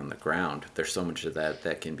whether you're on the ground. There's so much of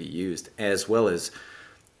that can be used, as well as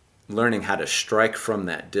learning how to strike from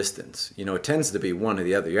that distance. You know, it tends to be one or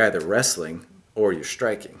the other. You're either wrestling or you're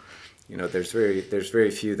striking. You know, there's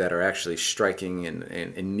very few that are actually striking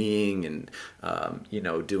and kneeing and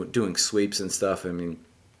doing sweeps and stuff. I mean,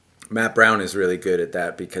 Matt Brown is really good at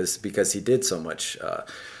that because he did so much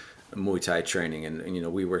Muay Thai training, and you know,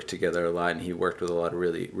 we worked together a lot, and he worked with a lot of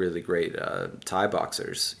really, really great Thai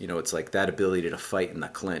boxers. You know, it's like that ability to fight in the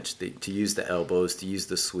clinch, to use the elbows, to use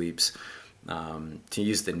the sweeps, to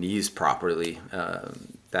use the knees properly.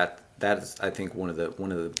 That is, I think, one of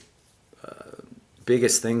the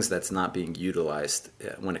biggest things that's not being utilized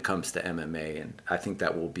when it comes to MMA, and I think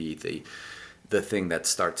that will be the thing that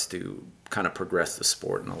starts to kind of progress the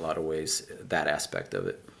sport in a lot of ways, that aspect of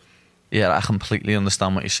it. Yeah, I completely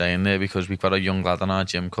understand what you're saying there, because we've got a young lad in our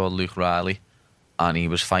gym called Luke Riley, and he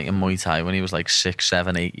was fighting Muay Thai when he was like 6,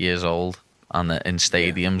 7, 8 years old, and in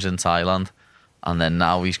stadiums in Thailand. And then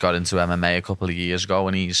now he's got into MMA a couple of years ago,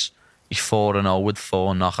 and he's 4-0 with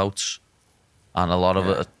 4 knockouts. And a lot of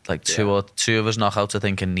it, like two of his knockouts, I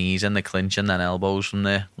think, are knees in the clinch and then elbows from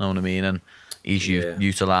there. You know what I mean? And he's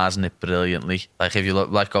utilising it brilliantly. Like if you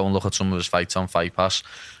go and look at some of his fights on Fight Pass,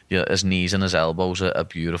 yeah, his knees and his elbows are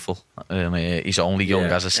beautiful. He's only young,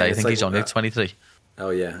 as I say. I think he's only 23. Oh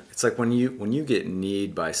yeah, it's like when you get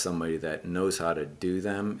kneed by somebody that knows how to do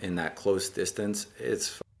them in that close distance,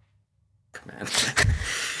 it's man.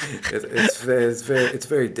 it's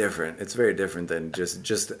very different. It's very different than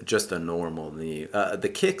just a normal knee.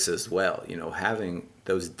 The kicks as well. You know, having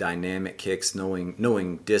those dynamic kicks,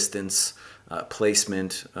 knowing distance,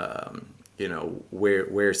 placement.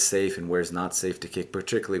 where's safe and where's not safe to kick,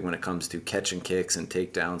 particularly when it comes to catching kicks and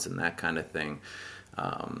takedowns and that kind of thing.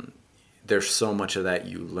 There's so much of that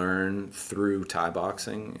you learn through Thai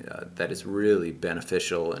boxing that is really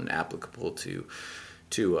beneficial and applicable to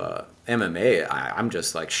MMA. I'm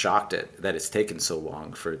just like shocked that it's taken so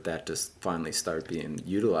long for that to finally start being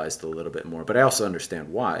utilized a little bit more. But I also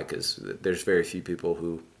understand why, because there's very few people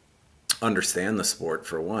who understand the sport,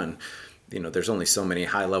 for one. There's only so many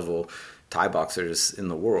high-level Thai boxers in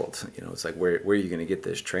the world. It's like, where are you going to get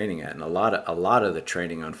this training at? And a lot of the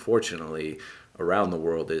training, unfortunately, around the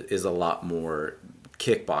world is a lot more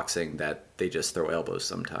kickboxing, that they just throw elbows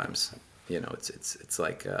sometimes. It's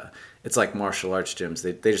like martial arts gyms.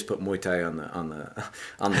 They just put Muay Thai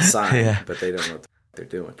on the sign, yeah. But they don't know what they're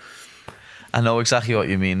doing. I know exactly what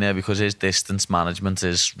you mean there, because his distance management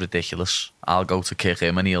is ridiculous. I'll go to kick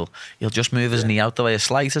him and he'll just move his knee out the way a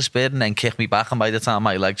slightest bit and then kick me back, and by the time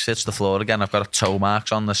my leg hits the floor again, I've got a toe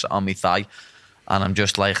marks on my thigh, and I'm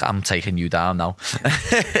just like, I'm taking you down now.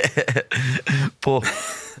 But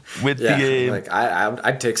with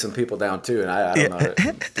I'd take some people down too, and I don't know how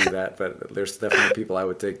to do that, but there's definitely people I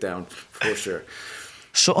would take down for sure.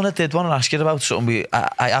 Something I did want to ask you about, something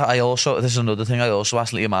I also, this is another thing I also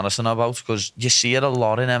asked Liam Anderson about, because you see it a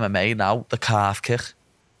lot in MMA now, the calf kick.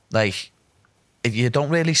 Like, you don't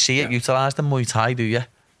really see it utilised in Muay Thai, do you?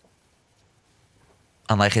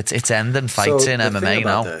 And like, it's ending fights in MMA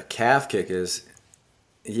now. The calf kick is,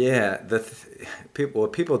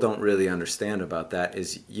 what people don't really understand about that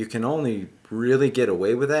is you can only really get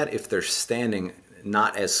away with that if they're standing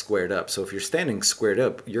not as squared up. So if you're standing squared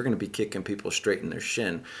up, you're going to be kicking people straight in their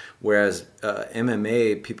shin. Whereas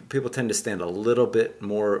MMA, people tend to stand a little bit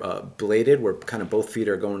more bladed, where kind of both feet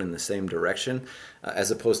are going in the same direction,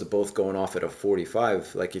 as opposed to both going off at a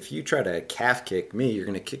 45. Like, if you try to calf kick me, you're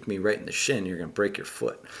going to kick me right in the shin. You're going to break your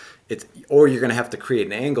foot. Or you're going to have to create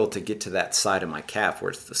an angle to get to that side of my calf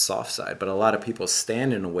where it's the soft side. But a lot of people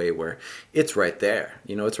stand in a way where it's right there.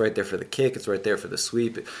 It's right there for the kick. It's right there for the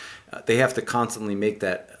sweep. They have to constantly make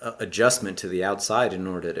that adjustment to the outside in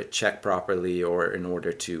order to check properly, or in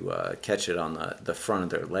order to catch it on the front of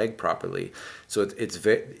their leg properly. So it's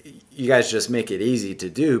you guys just make it easy to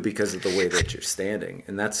do because of the way that you're standing.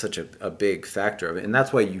 And that's such a big factor of it. And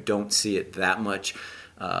that's why you don't see it that much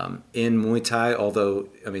in Muay Thai, although,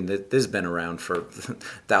 I mean, this has been around for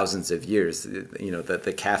thousands of years,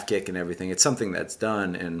 the calf kick and everything. It's something that's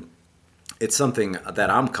done, and it's something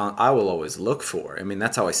that I will always look for. I mean,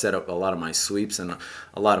 that's how I set up a lot of my sweeps and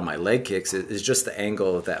a lot of my leg kicks, is just the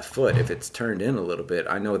angle of that foot. If it's turned in a little bit,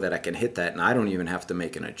 I know that I can hit that, and I don't even have to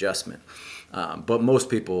make an adjustment. But most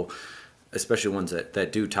people, especially ones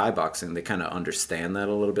that do Thai boxing, they kind of understand that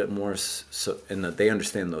a little bit more, and that they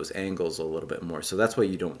understand those angles a little bit more. So that's why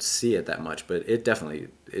you don't see it that much, but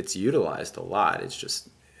it's utilized a lot. It's just,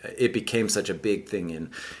 it became such a big thing in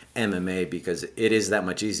MMA because it is that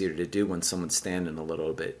much easier to do when someone's standing a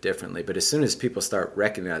little bit differently. But as soon as people start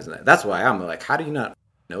recognizing that, that's why I'm like, how do you not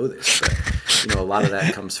know this? But, a lot of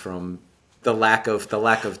that comes from the lack of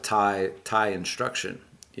Thai instruction.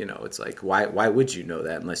 It's like, why would you know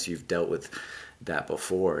that unless you've dealt with that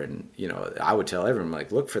before? And, I would tell everyone,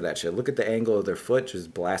 like, look for that shit. Look at the angle of their foot.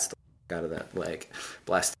 Just blast out of that leg,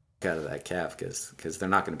 blast out of that calf, because they're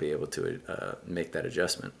not going to be able to make that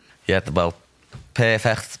adjustment. Yeah, well,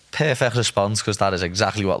 perfect response, because that is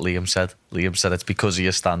exactly what Liam said. Liam said it's because of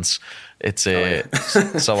your stance. It's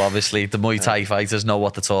so obviously the Muay Thai fighters know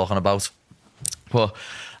what they're talking about. But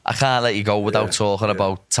I can't let you go without talking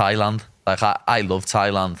about Thailand. Like, I love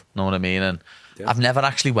Thailand, know what I mean? And I've never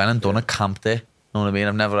actually went and done a camp there, know what I mean?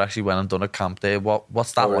 I've never actually went and done a camp there.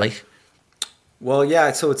 What's that like? Well,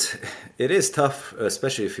 yeah, so it is tough,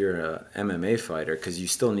 especially if you're an MMA fighter, because you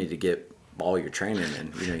still need to get all your training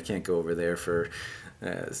in. You can't go over there for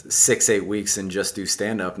 6-8 weeks and just do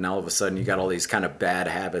stand-up, and all of a sudden you got all these kind of bad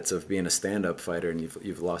habits of being a stand-up fighter, and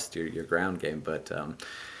you've lost your ground game. But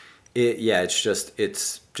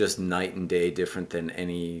it's just night and day different than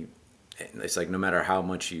any. It's like, no matter how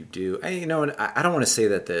much you do, and I don't want to say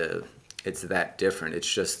that it's that different.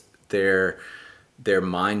 It's just their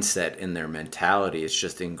mindset and their mentality is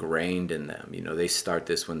just ingrained in them. They start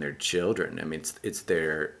this when they're children. I mean, it's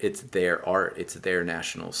their art. It's their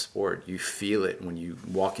national sport. You feel it when you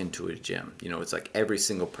walk into a gym. It's like every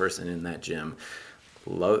single person in that gym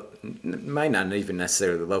might not even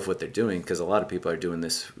necessarily love what they're doing, because a lot of people are doing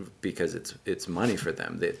this because it's money for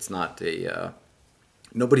them. It's not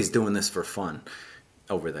nobody's doing this for fun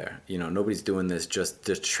over there. Nobody's doing this just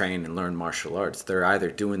to train and learn martial arts. They're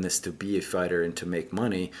either doing this to be a fighter and to make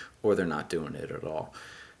money, or they're not doing it at all.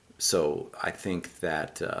 So I think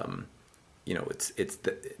that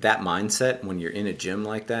that mindset. When you're in a gym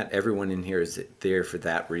like that, everyone in here is there for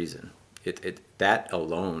that reason. That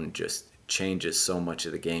alone just changes so much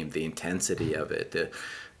of the game, the intensity of it,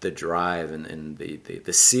 the drive, and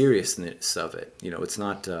the seriousness of it. It's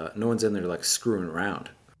not, no one's in there like screwing around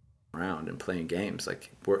and playing games.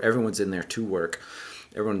 Like, where everyone's in there to work,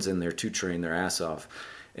 everyone's in there to train their ass off.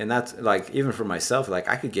 And that's like, even for myself, like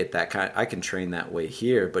I could get I can train that way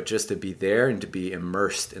here, but just to be there and to be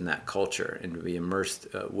immersed in that culture and to be immersed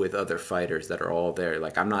with other fighters that are all there.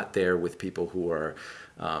 Like, I'm not there with people who are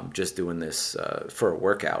just doing this for a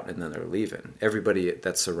workout and then they're leaving. Everybody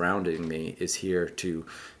that's surrounding me is here to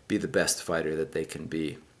be the best fighter that they can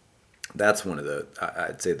be. That's one of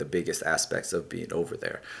I'd say the biggest aspects of being over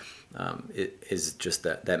there. It is just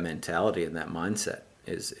that mentality and that mindset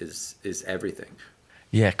is everything.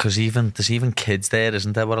 Yeah, because there's even kids there,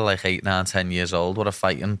 isn't there, what are like 8, 9, 10 years old, what are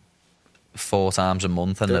fighting 4 times a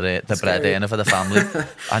month, and they're bread earner for the family.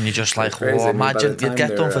 And you're just like, oh, imagine you'd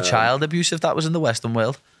get done for child abuse if that was in the Western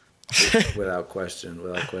world. Without question.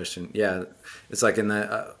 Yeah, it's like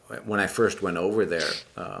when I first went over there,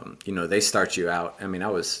 they start you out. I mean, I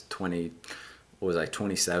was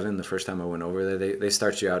 27 the first time I went over there. They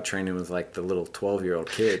start you out training with like the little 12-year-old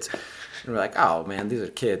kids. And we're like, oh man, these are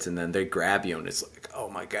kids. And then they grab you and it's like, oh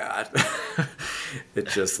my God. It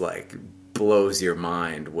just like blows your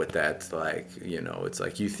mind what that's like. It's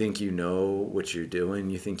like, you think you know what you're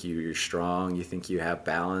doing. You think you're strong. You think you have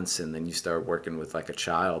balance. And then you start working with like a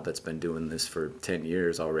child that's been doing this for 10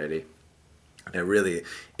 years already. And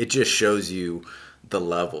it just shows you the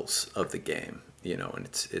levels of the game, and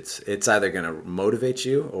it's either going to motivate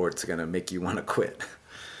you or it's going to make you want to quit.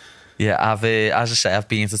 Yeah, as I say, I've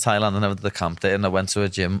been to Thailand and I went to the camp there, and I went to a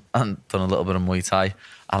gym and done a little bit of Muay Thai,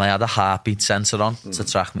 and I had a heartbeat sensor on to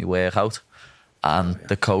track my workout, and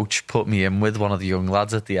the coach put me in with one of the young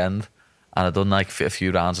lads at the end, and I'd done like a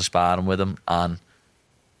few rounds of sparring with him, and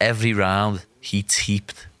every round he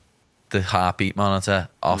teeped the heartbeat monitor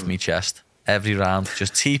off my chest. Every round,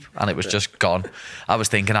 just teep, and it was just gone. I was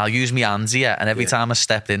thinking, I'll use my hands here, and every time I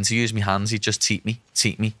stepped in to use my hands, he'd just teep me.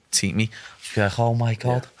 You're like, oh my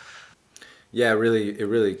God. Yeah, it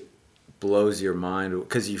really blows your mind,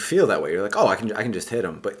 because you feel that way. You're like, oh, I can just hit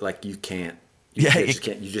him, but like you can't. You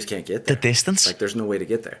just can't get there. The distance. Like, there's no way to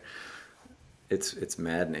get there. It's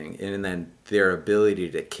maddening. And then their ability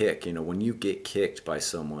to kick. When you get kicked by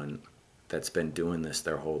someone that's been doing this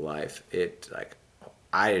their whole life,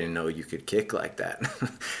 I didn't know you could kick like that.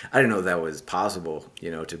 I didn't know that was possible,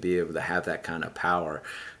 to be able to have that kind of power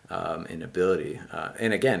and ability.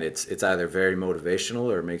 And again, it's either very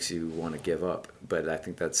motivational or it makes you want to give up. But I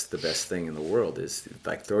think that's the best thing in the world, is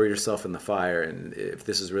like, throw yourself in the fire. And if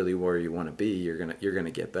this is really where you want to be, you're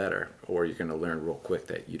gonna get better, or you're gonna learn real quick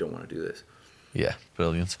that you don't want to do this. Yeah,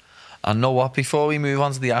 brilliant. And know what? Before we move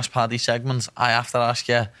on to the Ask Paddy segments, I have to ask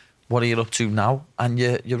you, what are you up to now? And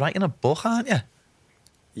you're writing a book, aren't you?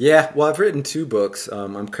 Yeah, well, I've written 2 books.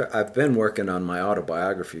 I've been working on my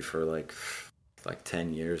autobiography for like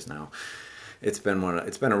 10 years now. It's been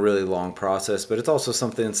a really long process, but it's also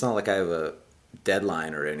something. It's not like I have a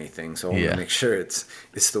deadline or anything, so I want to make sure it's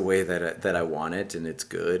the way that I want it, and it's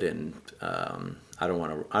good. And I don't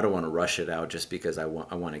want to rush it out just because I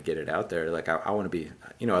want to get it out there. Like, I want to be.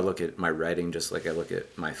 I look at my writing just like I look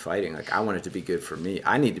at my fighting. Like, I want it to be good for me.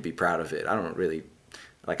 I need to be proud of it. I don't really.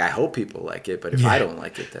 Like, I hope people like it, but if I don't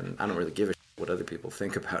like it, then I don't really give a shit what other people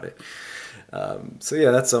think about it. So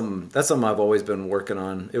yeah, that's something I've always been working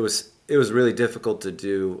on. It was really difficult to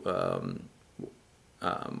do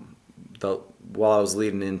while I was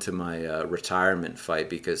leading into my retirement fight,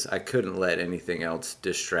 because I couldn't let anything else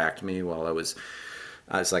distract me while I was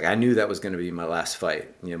like, I knew that was going to be my last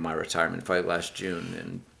fight, my retirement fight last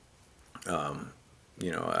June, and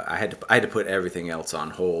I had to put everything else on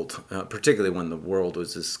hold, particularly when the world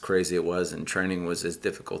was as crazy it was and training was as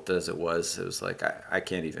difficult as it was. It was like, I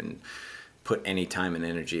can't even put any time and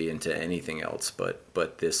energy into anything else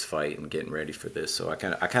but this fight and getting ready for this. So I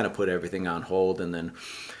kind of put everything on hold. And then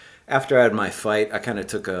after I had my fight, I kind of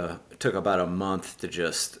took about a month to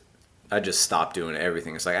I just stopped doing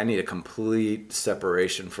everything. It's like, I need a complete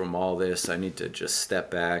separation from all this. I need to just step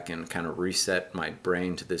back and kind of reset my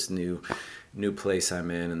brain to this new place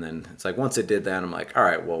I'm in. And then it's like, once I did that, I'm like, all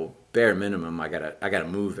right, well, bare minimum, I gotta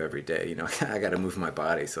move every day. I gotta move my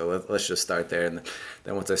body. So let's just start there. And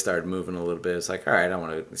then once I started moving a little bit, it's like, all right, I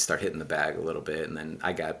want to start hitting the bag a little bit. And then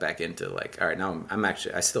I got back into like, all right, now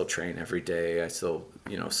I still train every day. I still,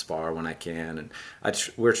 spar when I can. And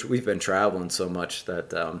we've been traveling so much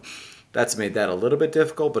that, that's made that a little bit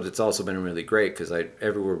difficult, but it's also been really great, because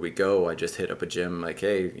everywhere we go, I just hit up a gym like,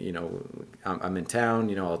 hey, I'm in town,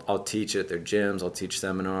 you know, I'll teach at their gyms, I'll teach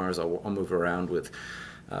seminars, I'll move around with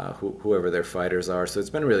whoever their fighters are. So it's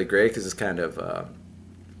been really great because it's kind of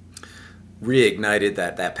reignited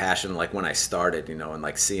that passion, like when I started, you know, and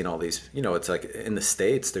like seeing all these, you know, it's like in the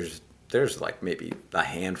States, there's like maybe a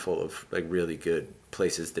handful of like really good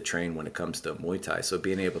places to train when it comes to Muay Thai. So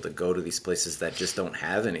being able to go to these places that just don't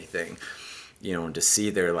have anything, you know, and to see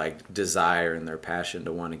their like desire and their passion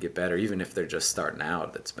to want to get better, even if they're just starting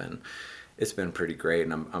out, it's been pretty great.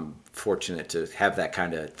 And I'm fortunate to have that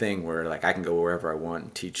kind of thing where like I can go wherever I want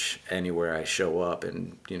and teach anywhere I show up,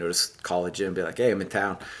 and, you know, just call a gym and be like, hey, I'm in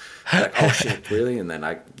town. Like, oh shit, really? And then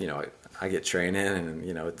I get training, and,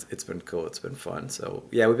 you know, it's been cool. It's been fun. So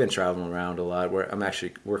yeah, we've been traveling around a lot.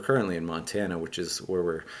 We're currently in Montana, which is where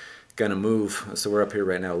we're gonna move. So we're up here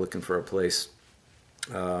right now looking for a place,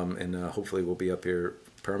 and hopefully we'll be up here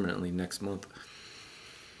permanently next month.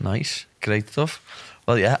 Nice, great stuff.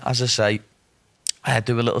 Well, yeah, as I say, I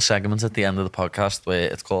do a little segment at the end of the podcast where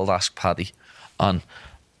it's called Ask Paddy, and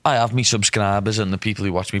I have me subscribers and the people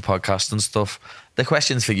who watch me podcast and stuff. The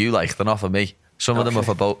questions for you, like, they're not for me. Some of them are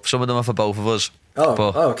for both. Some of them are for both of us.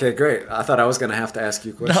 Okay, great. I thought I was going to have to ask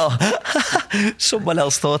you questions. No, someone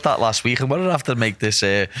else thought that last week, and we're gonna have to make this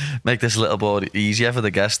a little more easier for the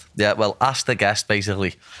guest. Yeah, well, ask the guest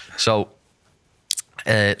basically. So,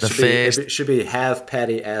 should be have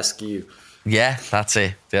Paddy ask you. Yeah, that's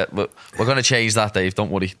it. Yeah, we're going to change that, Dave. Don't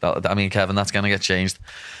worry. Kevin, that's going to get changed.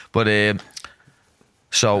 But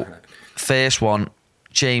so, first one,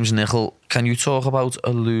 James Nichol. Can you talk about a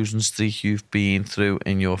losing streak you've been through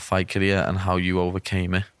in your fight career and how you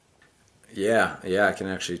overcame it? Yeah, I can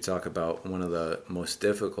actually talk about one of the most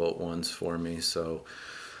difficult ones for me. So,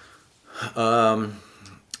 I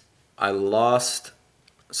lost.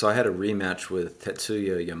 So I had a rematch with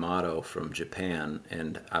Tetsuya Yamato from Japan,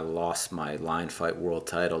 and I lost my line fight world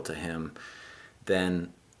title to him.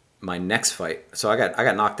 Then my next fight, so I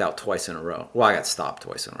got knocked out twice in a row. Well, I got stopped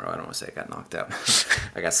twice in a row. I don't want to say I got knocked out.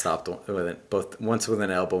 I got stopped once with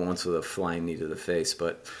an elbow, once with a flying knee to the face.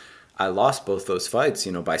 But I lost both those fights,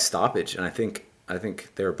 you know, by stoppage, and I think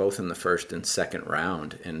they were both in the first and second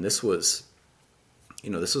round. And this was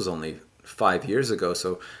only 5 years ago,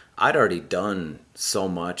 so I'd already done so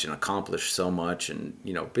much and accomplished so much, and,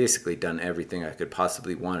 you know, basically done everything I could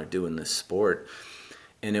possibly want to do in this sport.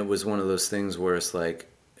 And it was one of those things where it's like,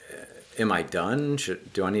 am I done?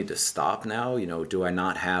 Do I need to stop now? You know, do I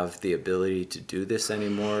not have the ability to do this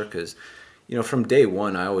anymore? Because, you know, from day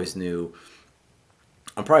one, I always knew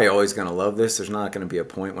I'm probably always going to love this. There's not going to be a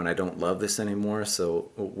point when I don't love this anymore.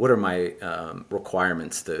 So what are my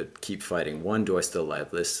requirements to keep fighting? One, do I still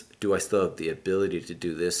love this? Do I still have the ability to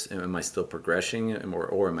do this? Am I still progressing,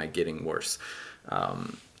 or am I getting worse?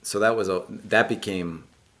 So that became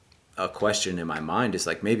a question in my mind. Is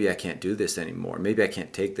like, maybe I can't do this anymore. Maybe I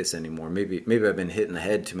can't take this anymore. Maybe I've been hit in the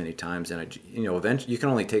head too many times, and eventually you can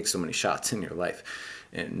only take so many shots in your life.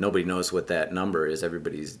 And nobody knows what that number is.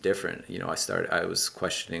 Everybody's different. You know, I was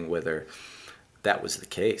questioning whether that was the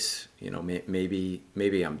case. You know, maybe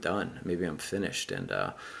I'm done. Maybe I'm finished. And,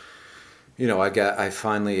 you know, I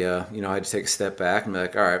finally, I had to take a step back and be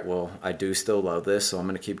like, all right, well, I do still love this, so I'm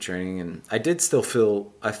going to keep training. And I still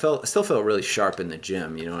felt really sharp in the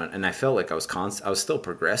gym, you know, and I felt like I was still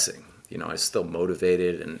progressing. You know, I was still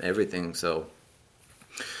motivated and everything. So,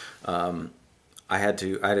 I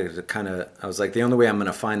was like, the only way I'm going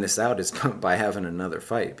to find this out is by having another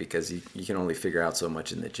fight, because you can only figure out so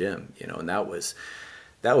much in the gym, you know, and that was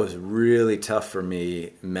really tough for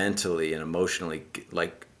me mentally and emotionally,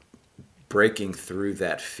 like breaking through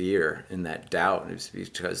that fear and that doubt. It was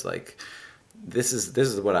because like, this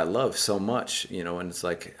is what I love so much, you know, and it's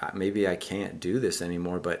like, maybe I can't do this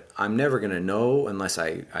anymore, but I'm never going to know unless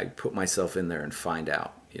I put myself in there and find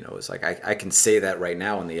out. You know, it's like I can say that right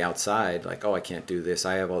now on the outside, like, oh, I can't do this.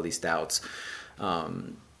 I have all these doubts.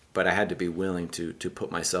 But I had to be willing to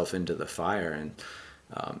put myself into the fire. And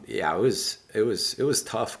it was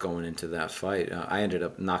tough going into that fight. I ended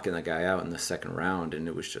up knocking the guy out in the second round, and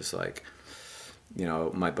it was just like, you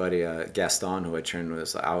know, my buddy Gaston, who I trained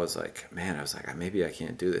with, I was like, maybe I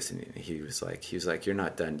can't do this. And he was like, you're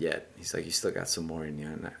not done yet. He's like, you still got some more in you.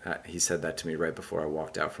 And he said that to me right before I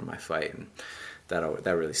walked out from my fight, and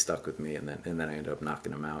that really stuck with me. And then I ended up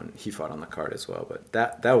knocking him out, and he fought on the card as well. But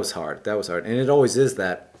that was hard. That was hard, and it always is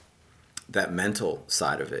that mental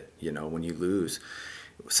side of it. You know, when you lose.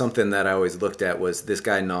 Something that I always looked at was this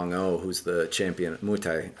guy Nong O, who's the champion Muay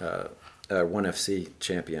Thai, 1FC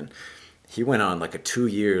champion. He went on like a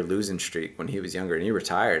 2-year losing streak when he was younger, and he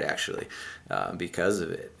retired actually because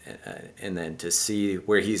of it. And then to see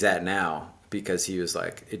where he's at now, because he was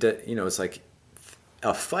like, it's like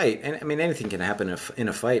a fight, and I mean anything can happen in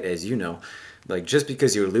a fight, as you know. Like just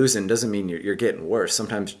because you're losing doesn't mean you're getting worse.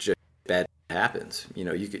 Sometimes just bad happens.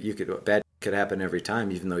 Bad could happen every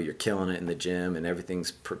time, even though you're killing it in the gym and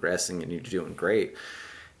everything's progressing and you're doing great.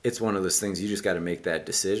 It's one of those things you just got to make that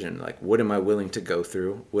decision. Like, what am I willing to go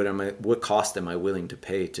through? What cost am I willing to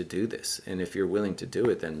pay to do this? And if you're willing to do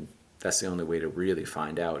it, then that's the only way to really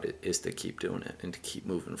find out is to keep doing it and to keep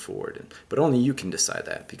moving forward. But only you can decide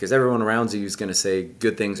that, because everyone around you is going to say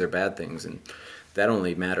good things or bad things, and that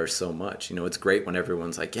only matters so much. It's great when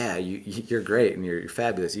everyone's like, yeah, you're great and you're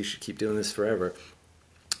fabulous. You should keep doing this forever.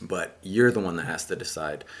 But you're the one that has to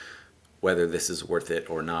decide whether this is worth it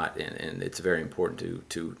or not. And it's very important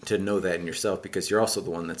to know that in yourself, because you're also the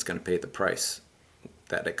one that's going to pay the price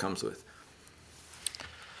that it comes with.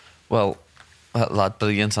 Well, lad,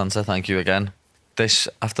 brilliant answer. Thank you again. This,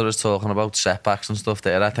 after us talking about setbacks and stuff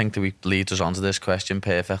there, I think that we leads us onto this question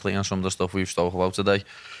perfectly and some of the stuff we've spoke about today.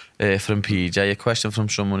 From PJ, a question from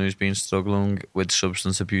someone who's been struggling with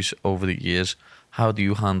substance abuse over the years. How do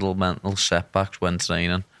you handle mental setbacks when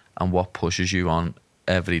training, and what pushes you on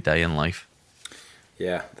every day in life?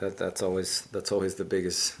 Yeah, that's always the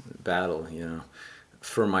biggest battle.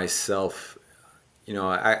 For myself,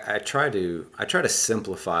 I try to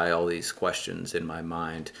simplify all these questions in my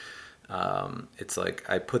mind. It's like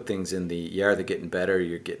I put things in the you're either getting better or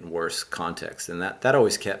you're getting worse context, and that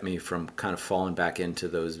always kept me from kind of falling back into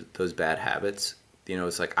those bad habits.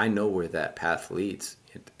 It's like I know where that path leads.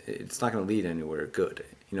 It's not going to lead anywhere good.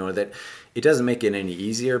 That it doesn't make it any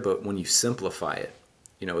easier, but when you simplify it,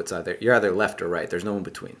 it's you're either left or right. There's no in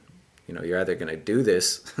between. You're either going to do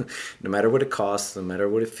this, no matter what it costs, no matter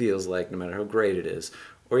what it feels like, no matter how great it is,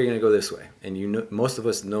 or you're going to go this way. And most of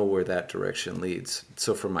us know where that direction leads.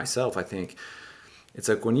 So for myself, I think it's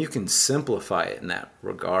like when you can simplify it in that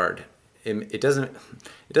regard, it doesn't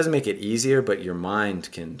make it easier, but your mind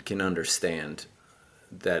can understand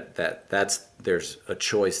that's there's a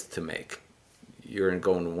choice to make. You're going to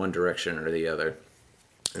go in one direction or the other.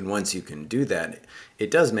 And once you can do that,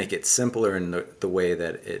 it does make it simpler in the way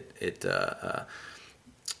that it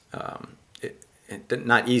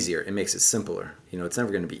not easier. It makes it simpler. It's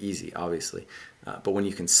never going to be easy, obviously. But when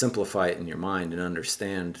you can simplify it in your mind and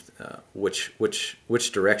understand which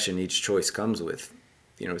direction each choice comes with,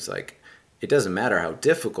 it's like it doesn't matter how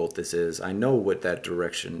difficult this is. I know what that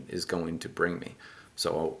direction is going to bring me.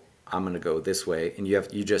 So I'm going to go this way. And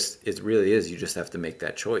it really is. You just have to make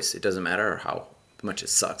that choice. It doesn't matter how much it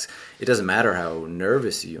sucks. It doesn't matter how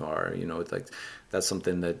nervous you are. It's like that's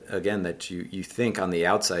something that, again, that you think on the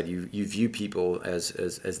outside, you view people as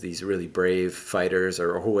these really brave fighters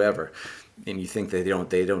or whoever, and you think they don't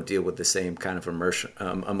deal with the same kind of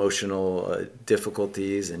emotional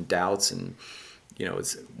difficulties and doubts. And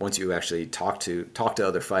it's once you actually talk to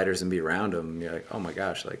other fighters and be around them, you're like, oh my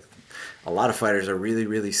gosh, like a lot of fighters are really,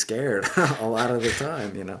 really scared a lot of the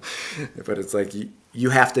time, but it's like you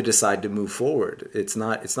have to decide to move forward. It's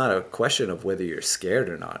not a question of whether you're scared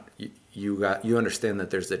or not. You understand that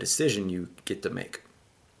there's a decision you get to make,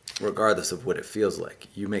 regardless of what it feels like.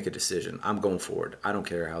 You make a decision. I'm going forward. I don't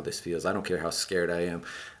care how this feels. I don't care how scared I am.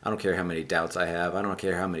 I don't care how many doubts I have. I don't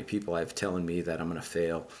care how many people I have telling me that I'm going to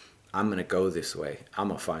fail. I'm going to go this way. I'm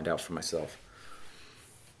going to find out for myself.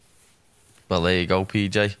 Well, there you go,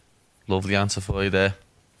 PJ. Lovely answer for you there.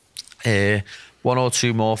 One or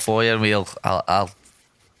two more for you, and I'll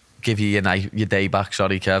give you your day back.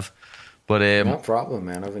 Sorry, Kev. But no problem,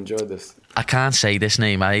 man. I've enjoyed this. I can't say this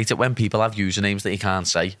name. I hate it when people have usernames that you can't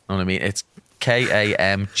say. You know what I mean? It's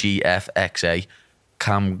KAMGFXA.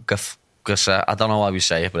 Kamgafgusa. I don't know how we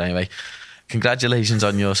say it, but anyway. Congratulations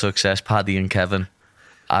on your success, Paddy and Kevin.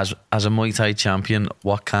 As a Muay Thai champion,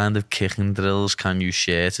 what kind of kicking drills can you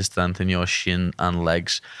share to strengthen your shin and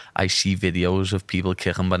legs? I see videos of people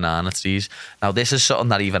kicking banana trees. Now, this is something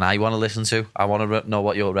that even I want to listen to. I want to know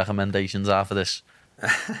what your recommendations are for this.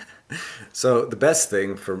 So the best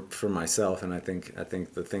thing for myself, and I think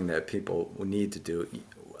the thing that people need to do,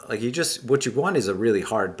 like what you want is a really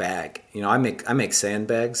hard bag. I make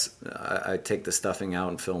sandbags. I take the stuffing out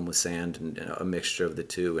and fill them with sand and a mixture of the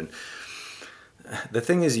two. And the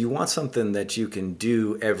thing is, you want something that you can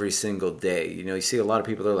do every single day. You see a lot of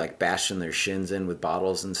people, they're like bashing their shins in with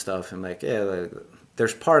bottles and stuff. And like, yeah,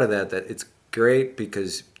 there's part of that it's great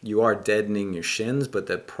because you are deadening your shins, but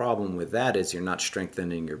the problem with that is you're not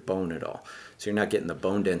strengthening your bone at all. So you're not getting the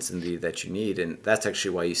bone density that you need. And that's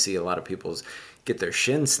actually why you see a lot of people get their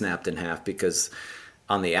shins snapped in half, because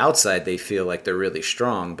on the outside they feel like they're really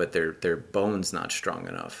strong, but their bone's not strong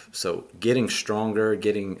enough. So getting stronger,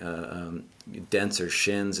 getting denser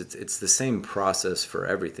shins. It's the same process for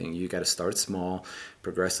everything. You got to start small,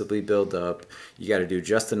 progressively build up. You got to do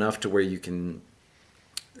just enough to where you can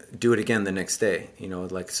do it again the next day.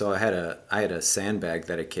 So I had a sandbag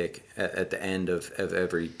that I kick at the end of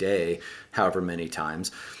every day, however many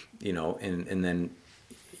times, and then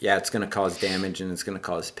yeah, it's going to cause damage and it's going to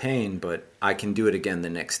cause pain, but I can do it again the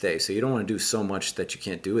next day. So you don't want to do so much that you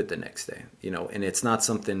can't do it the next day, and it's not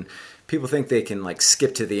something people think they can like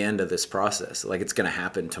skip to the end of this process. Like it's going to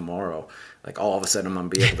happen tomorrow. Like all of a sudden I'm going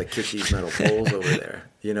to be able to kick these metal poles over there.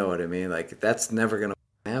 You know what I mean? Like that's never going to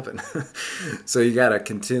happen. So you got to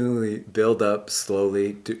continually build up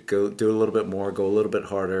slowly, do a little bit more, go a little bit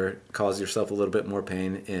harder, cause yourself a little bit more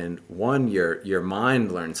pain. And your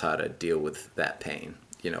mind learns how to deal with that pain.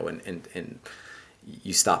 And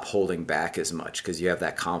you stop holding back as much because you have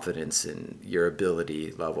that confidence in your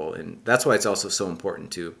ability level. And that's why it's also so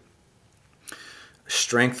important to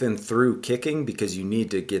strengthen through kicking, because you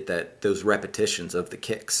need to get those repetitions of the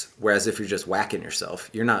kicks. Whereas if you're just whacking yourself,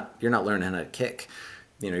 you're not learning how to kick.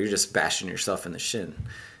 You're just bashing yourself in the shin.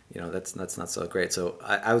 That's not so great. So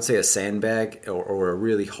I would say a sandbag or a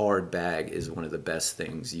really hard bag is one of the best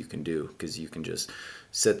things you can do, because you can just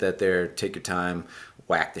sit that there, take your time,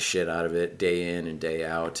 whack the shit out of it day in and day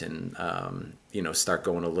out, and start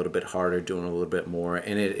going a little bit harder, doing a little bit more.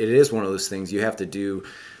 And it is one of those things you have to do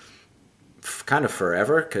kind of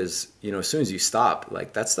forever, because as soon as you stop,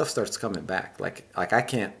 like that stuff starts coming back. Like I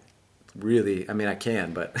can't really, I mean I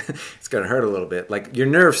can, but it's gonna hurt a little bit. Like your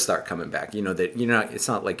nerves start coming back, that you're not, it's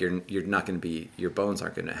not like you're not gonna be, your bones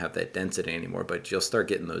aren't gonna have that density anymore, but you'll start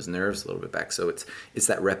getting those nerves a little bit back. So it's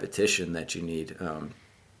that repetition that you need.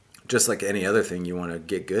 Just like any other thing you want to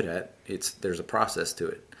get good at, there's a process to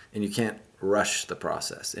it, and you can't rush the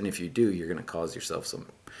process. And if you do, you're going to cause yourself some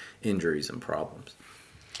injuries and problems.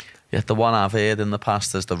 Yeah, the one I've heard in the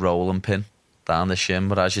past is the rolling pin down the shin,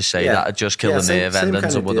 but as you say, that'd just kill the nerve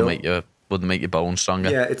endings and wouldn't make your bones stronger.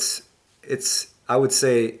 Yeah, it's. I would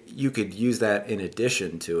say you could use that in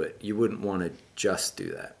addition to it. You wouldn't want to just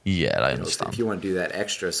do that. Yeah, I understand. If you want to do that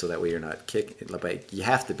extra, so that way you're not kicking. Like you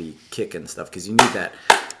have to be kicking stuff, because you need that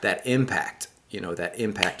impact. That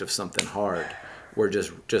impact of something hard. Where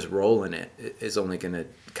just rolling it is only going to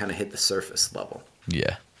kind of hit the surface level.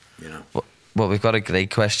 Yeah. Well, we've got a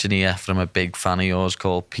great question here from a big fan of yours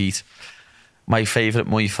called Pete. My favourite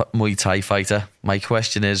Muay Thai fighter. My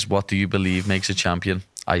question is, what do you believe makes a champion?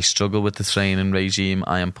 I struggle with the training regime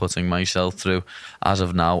I am putting myself through as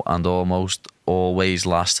of now, and almost always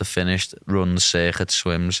last to finished runs, circuits,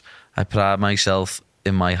 swims. I pride myself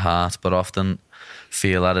in my heart, but often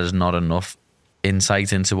feel that is not enough.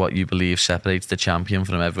 Insight into what you believe separates the champion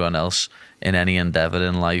from everyone else in any endeavour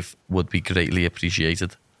in life would be greatly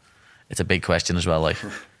appreciated. It's a big question as well, like.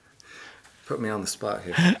 Put me on the spot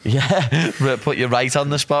here. Yeah, put you right on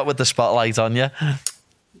the spot with the spotlight on you.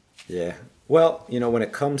 Yeah. Well, when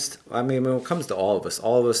it comes to all of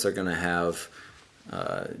us are going to have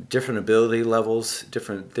different ability levels,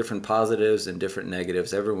 different positives and different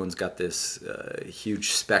negatives. Everyone's got this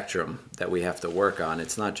huge spectrum that we have to work on.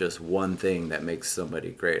 It's not just one thing that makes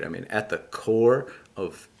somebody great. I mean, at the core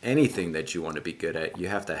of anything that you want to be good at, you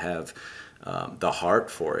have to have the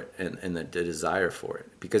heart for it and the desire for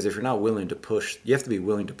it. Because if you're not willing to push, you have to be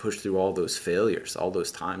willing to push through all those failures, all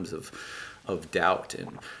those times of doubt.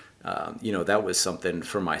 And that was something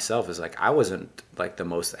for myself, is like I wasn't like the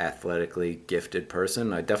most athletically gifted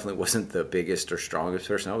person. I definitely wasn't the biggest or strongest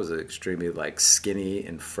person. I was extremely like skinny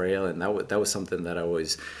and frail, and that was something that I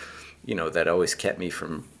always, that always kept me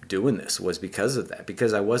from doing this, was because of that.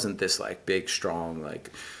 Because I wasn't this like big, strong,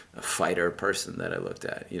 like a fighter person that I looked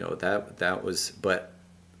at. That was, but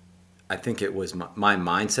I think it was my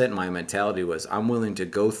mindset and my mentality was, I'm willing to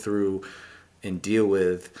go through and deal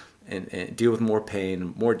with more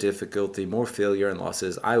pain, more difficulty, more failure and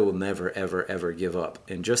losses. I will never, ever, ever give up.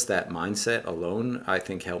 And just that mindset alone, I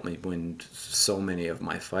think, helped me win so many of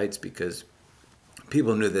my fights, because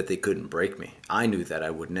people knew that they couldn't break me. I knew that I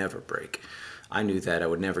would never break. I knew that I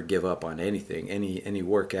would never give up on anything, any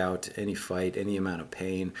workout, any fight, any amount of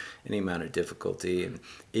pain, any amount of difficulty. And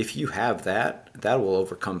if you have that will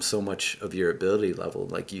overcome so much of your ability level.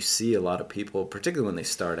 Like you see a lot of people, particularly when they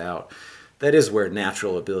start out, that is where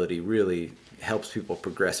natural ability really helps people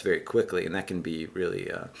progress very quickly, and that can be really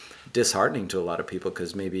disheartening to a lot of people,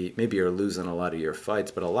 because maybe you're losing a lot of your fights,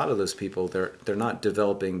 but a lot of those people, they're not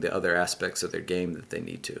developing the other aspects of their game that they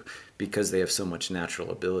need to, because they have so much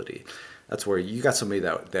natural ability. That's where you got somebody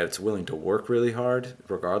that's willing to work really hard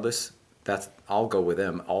regardless. I'll go with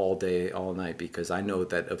them all day, all night, because I know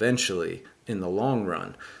that eventually, in the long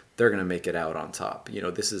run, they're going to make it out on top. You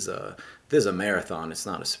know, this is a marathon. It's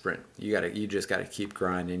not a sprint. You just got to keep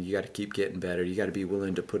grinding. You got to keep getting better. You got to be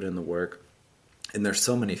willing to put in the work. And there's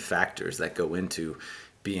so many factors that go into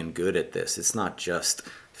being good at this. It's not just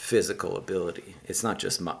physical ability. It's not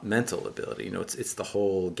just mental ability. You know, it's the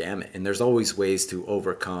whole gamut. And there's always ways to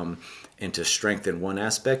overcome and to strengthen one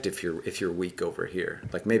aspect if you're weak over here.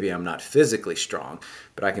 Like maybe I'm not physically strong,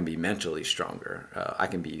 but I can be mentally stronger. I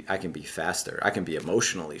can be faster. I can be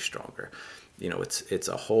emotionally stronger. You know, it's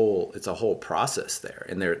a whole process there.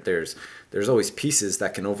 And there's always pieces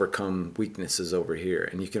that can overcome weaknesses over here,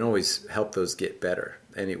 and you can always help those get better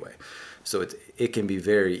anyway. So it can be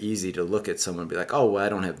very easy to look at someone and be like, oh, well, I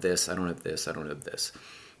don't have this, I don't have this, I don't have this,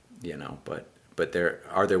 you know. But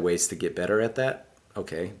are there ways to get better at that?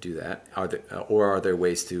 Okay, do that. Are there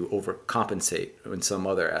ways to overcompensate in some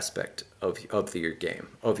other aspect of your game,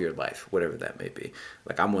 of your life, whatever that may be?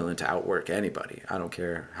 Like I'm willing to outwork anybody. I don't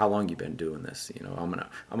care how long you've been doing this. You know, I'm gonna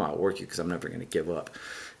outwork you because I'm never gonna give up.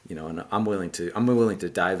 You know, and I'm willing to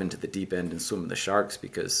dive into the deep end and swim with the sharks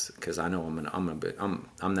because I know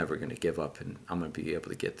I'm never gonna give up, and I'm gonna be able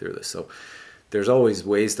to get through this. So there's always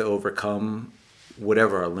ways to overcome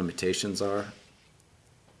whatever our limitations are.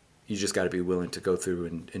 You just got to be willing to go through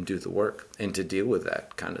and do the work and to deal with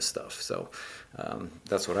that kind of stuff. So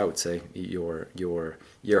that's what I would say. Your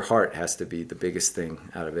heart has to be the biggest thing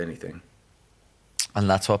out of anything. And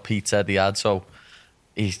that's what Pete said he had. So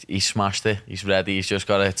he smashed it. He's ready. He's just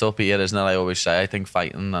got it up here, isn't it? I always say, I think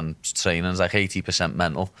fighting and training is like 80%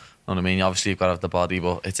 mental. You know what I mean? Obviously, you've got to have the body,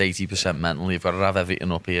 but it's 80% mental. You've got to have everything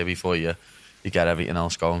up here before you get everything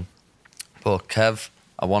else going. But Kev,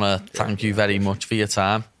 I want to thank you very much for your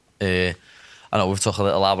time. I know we've took a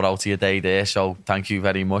little hour out of your day there, so thank you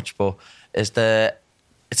very much. But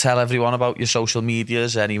tell everyone about your social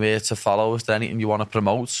medias, anywhere to follow. Is there anything you want to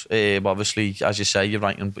promote? Obviously, as you say, you've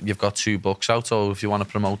got 2 books out, so if you want to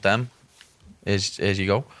promote them, as you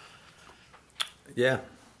go. Yeah,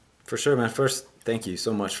 for sure, man. First, thank you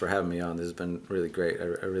so much for having me on. This has been really great. I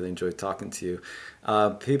really enjoyed talking to you.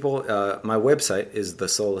 People, my website is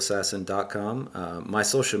thesoulasssassin.com. My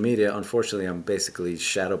social media, unfortunately, I'm basically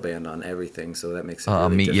shadow banned on everything, so that makes it really I'll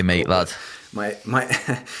meet you, mate, lad. My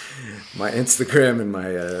Instagram and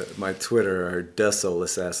my Twitter are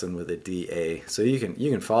DaSoulAssassin with a DA. So you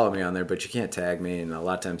can follow me on there, but you can't tag me, and a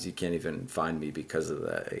lot of times you can't even find me because of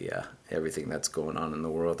everything that's going on in the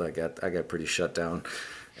world. I got pretty shut down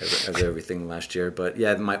as everything last year. But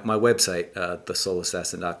yeah, my website,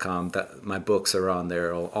 thesoulasssassin.com, my books are on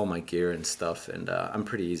there, all my gear and stuff, and I'm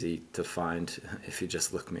pretty easy to find if you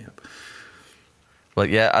just look me up. Well,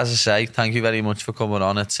 yeah, as I say, thank you very much for coming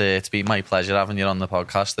on. It's been my pleasure having you on the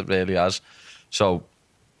podcast. It really has. So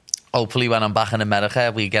hopefully when I'm back in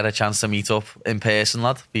America, we get a chance to meet up in person,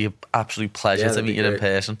 lad. It'd be an absolute pleasure to meet you in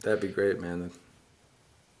person. That'd be great, man.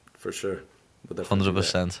 For sure.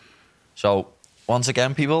 100%. So once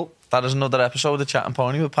again, people, that is another episode of Chat and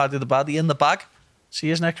Pony with Paddy the Baddie in the bag. See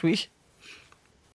you next week.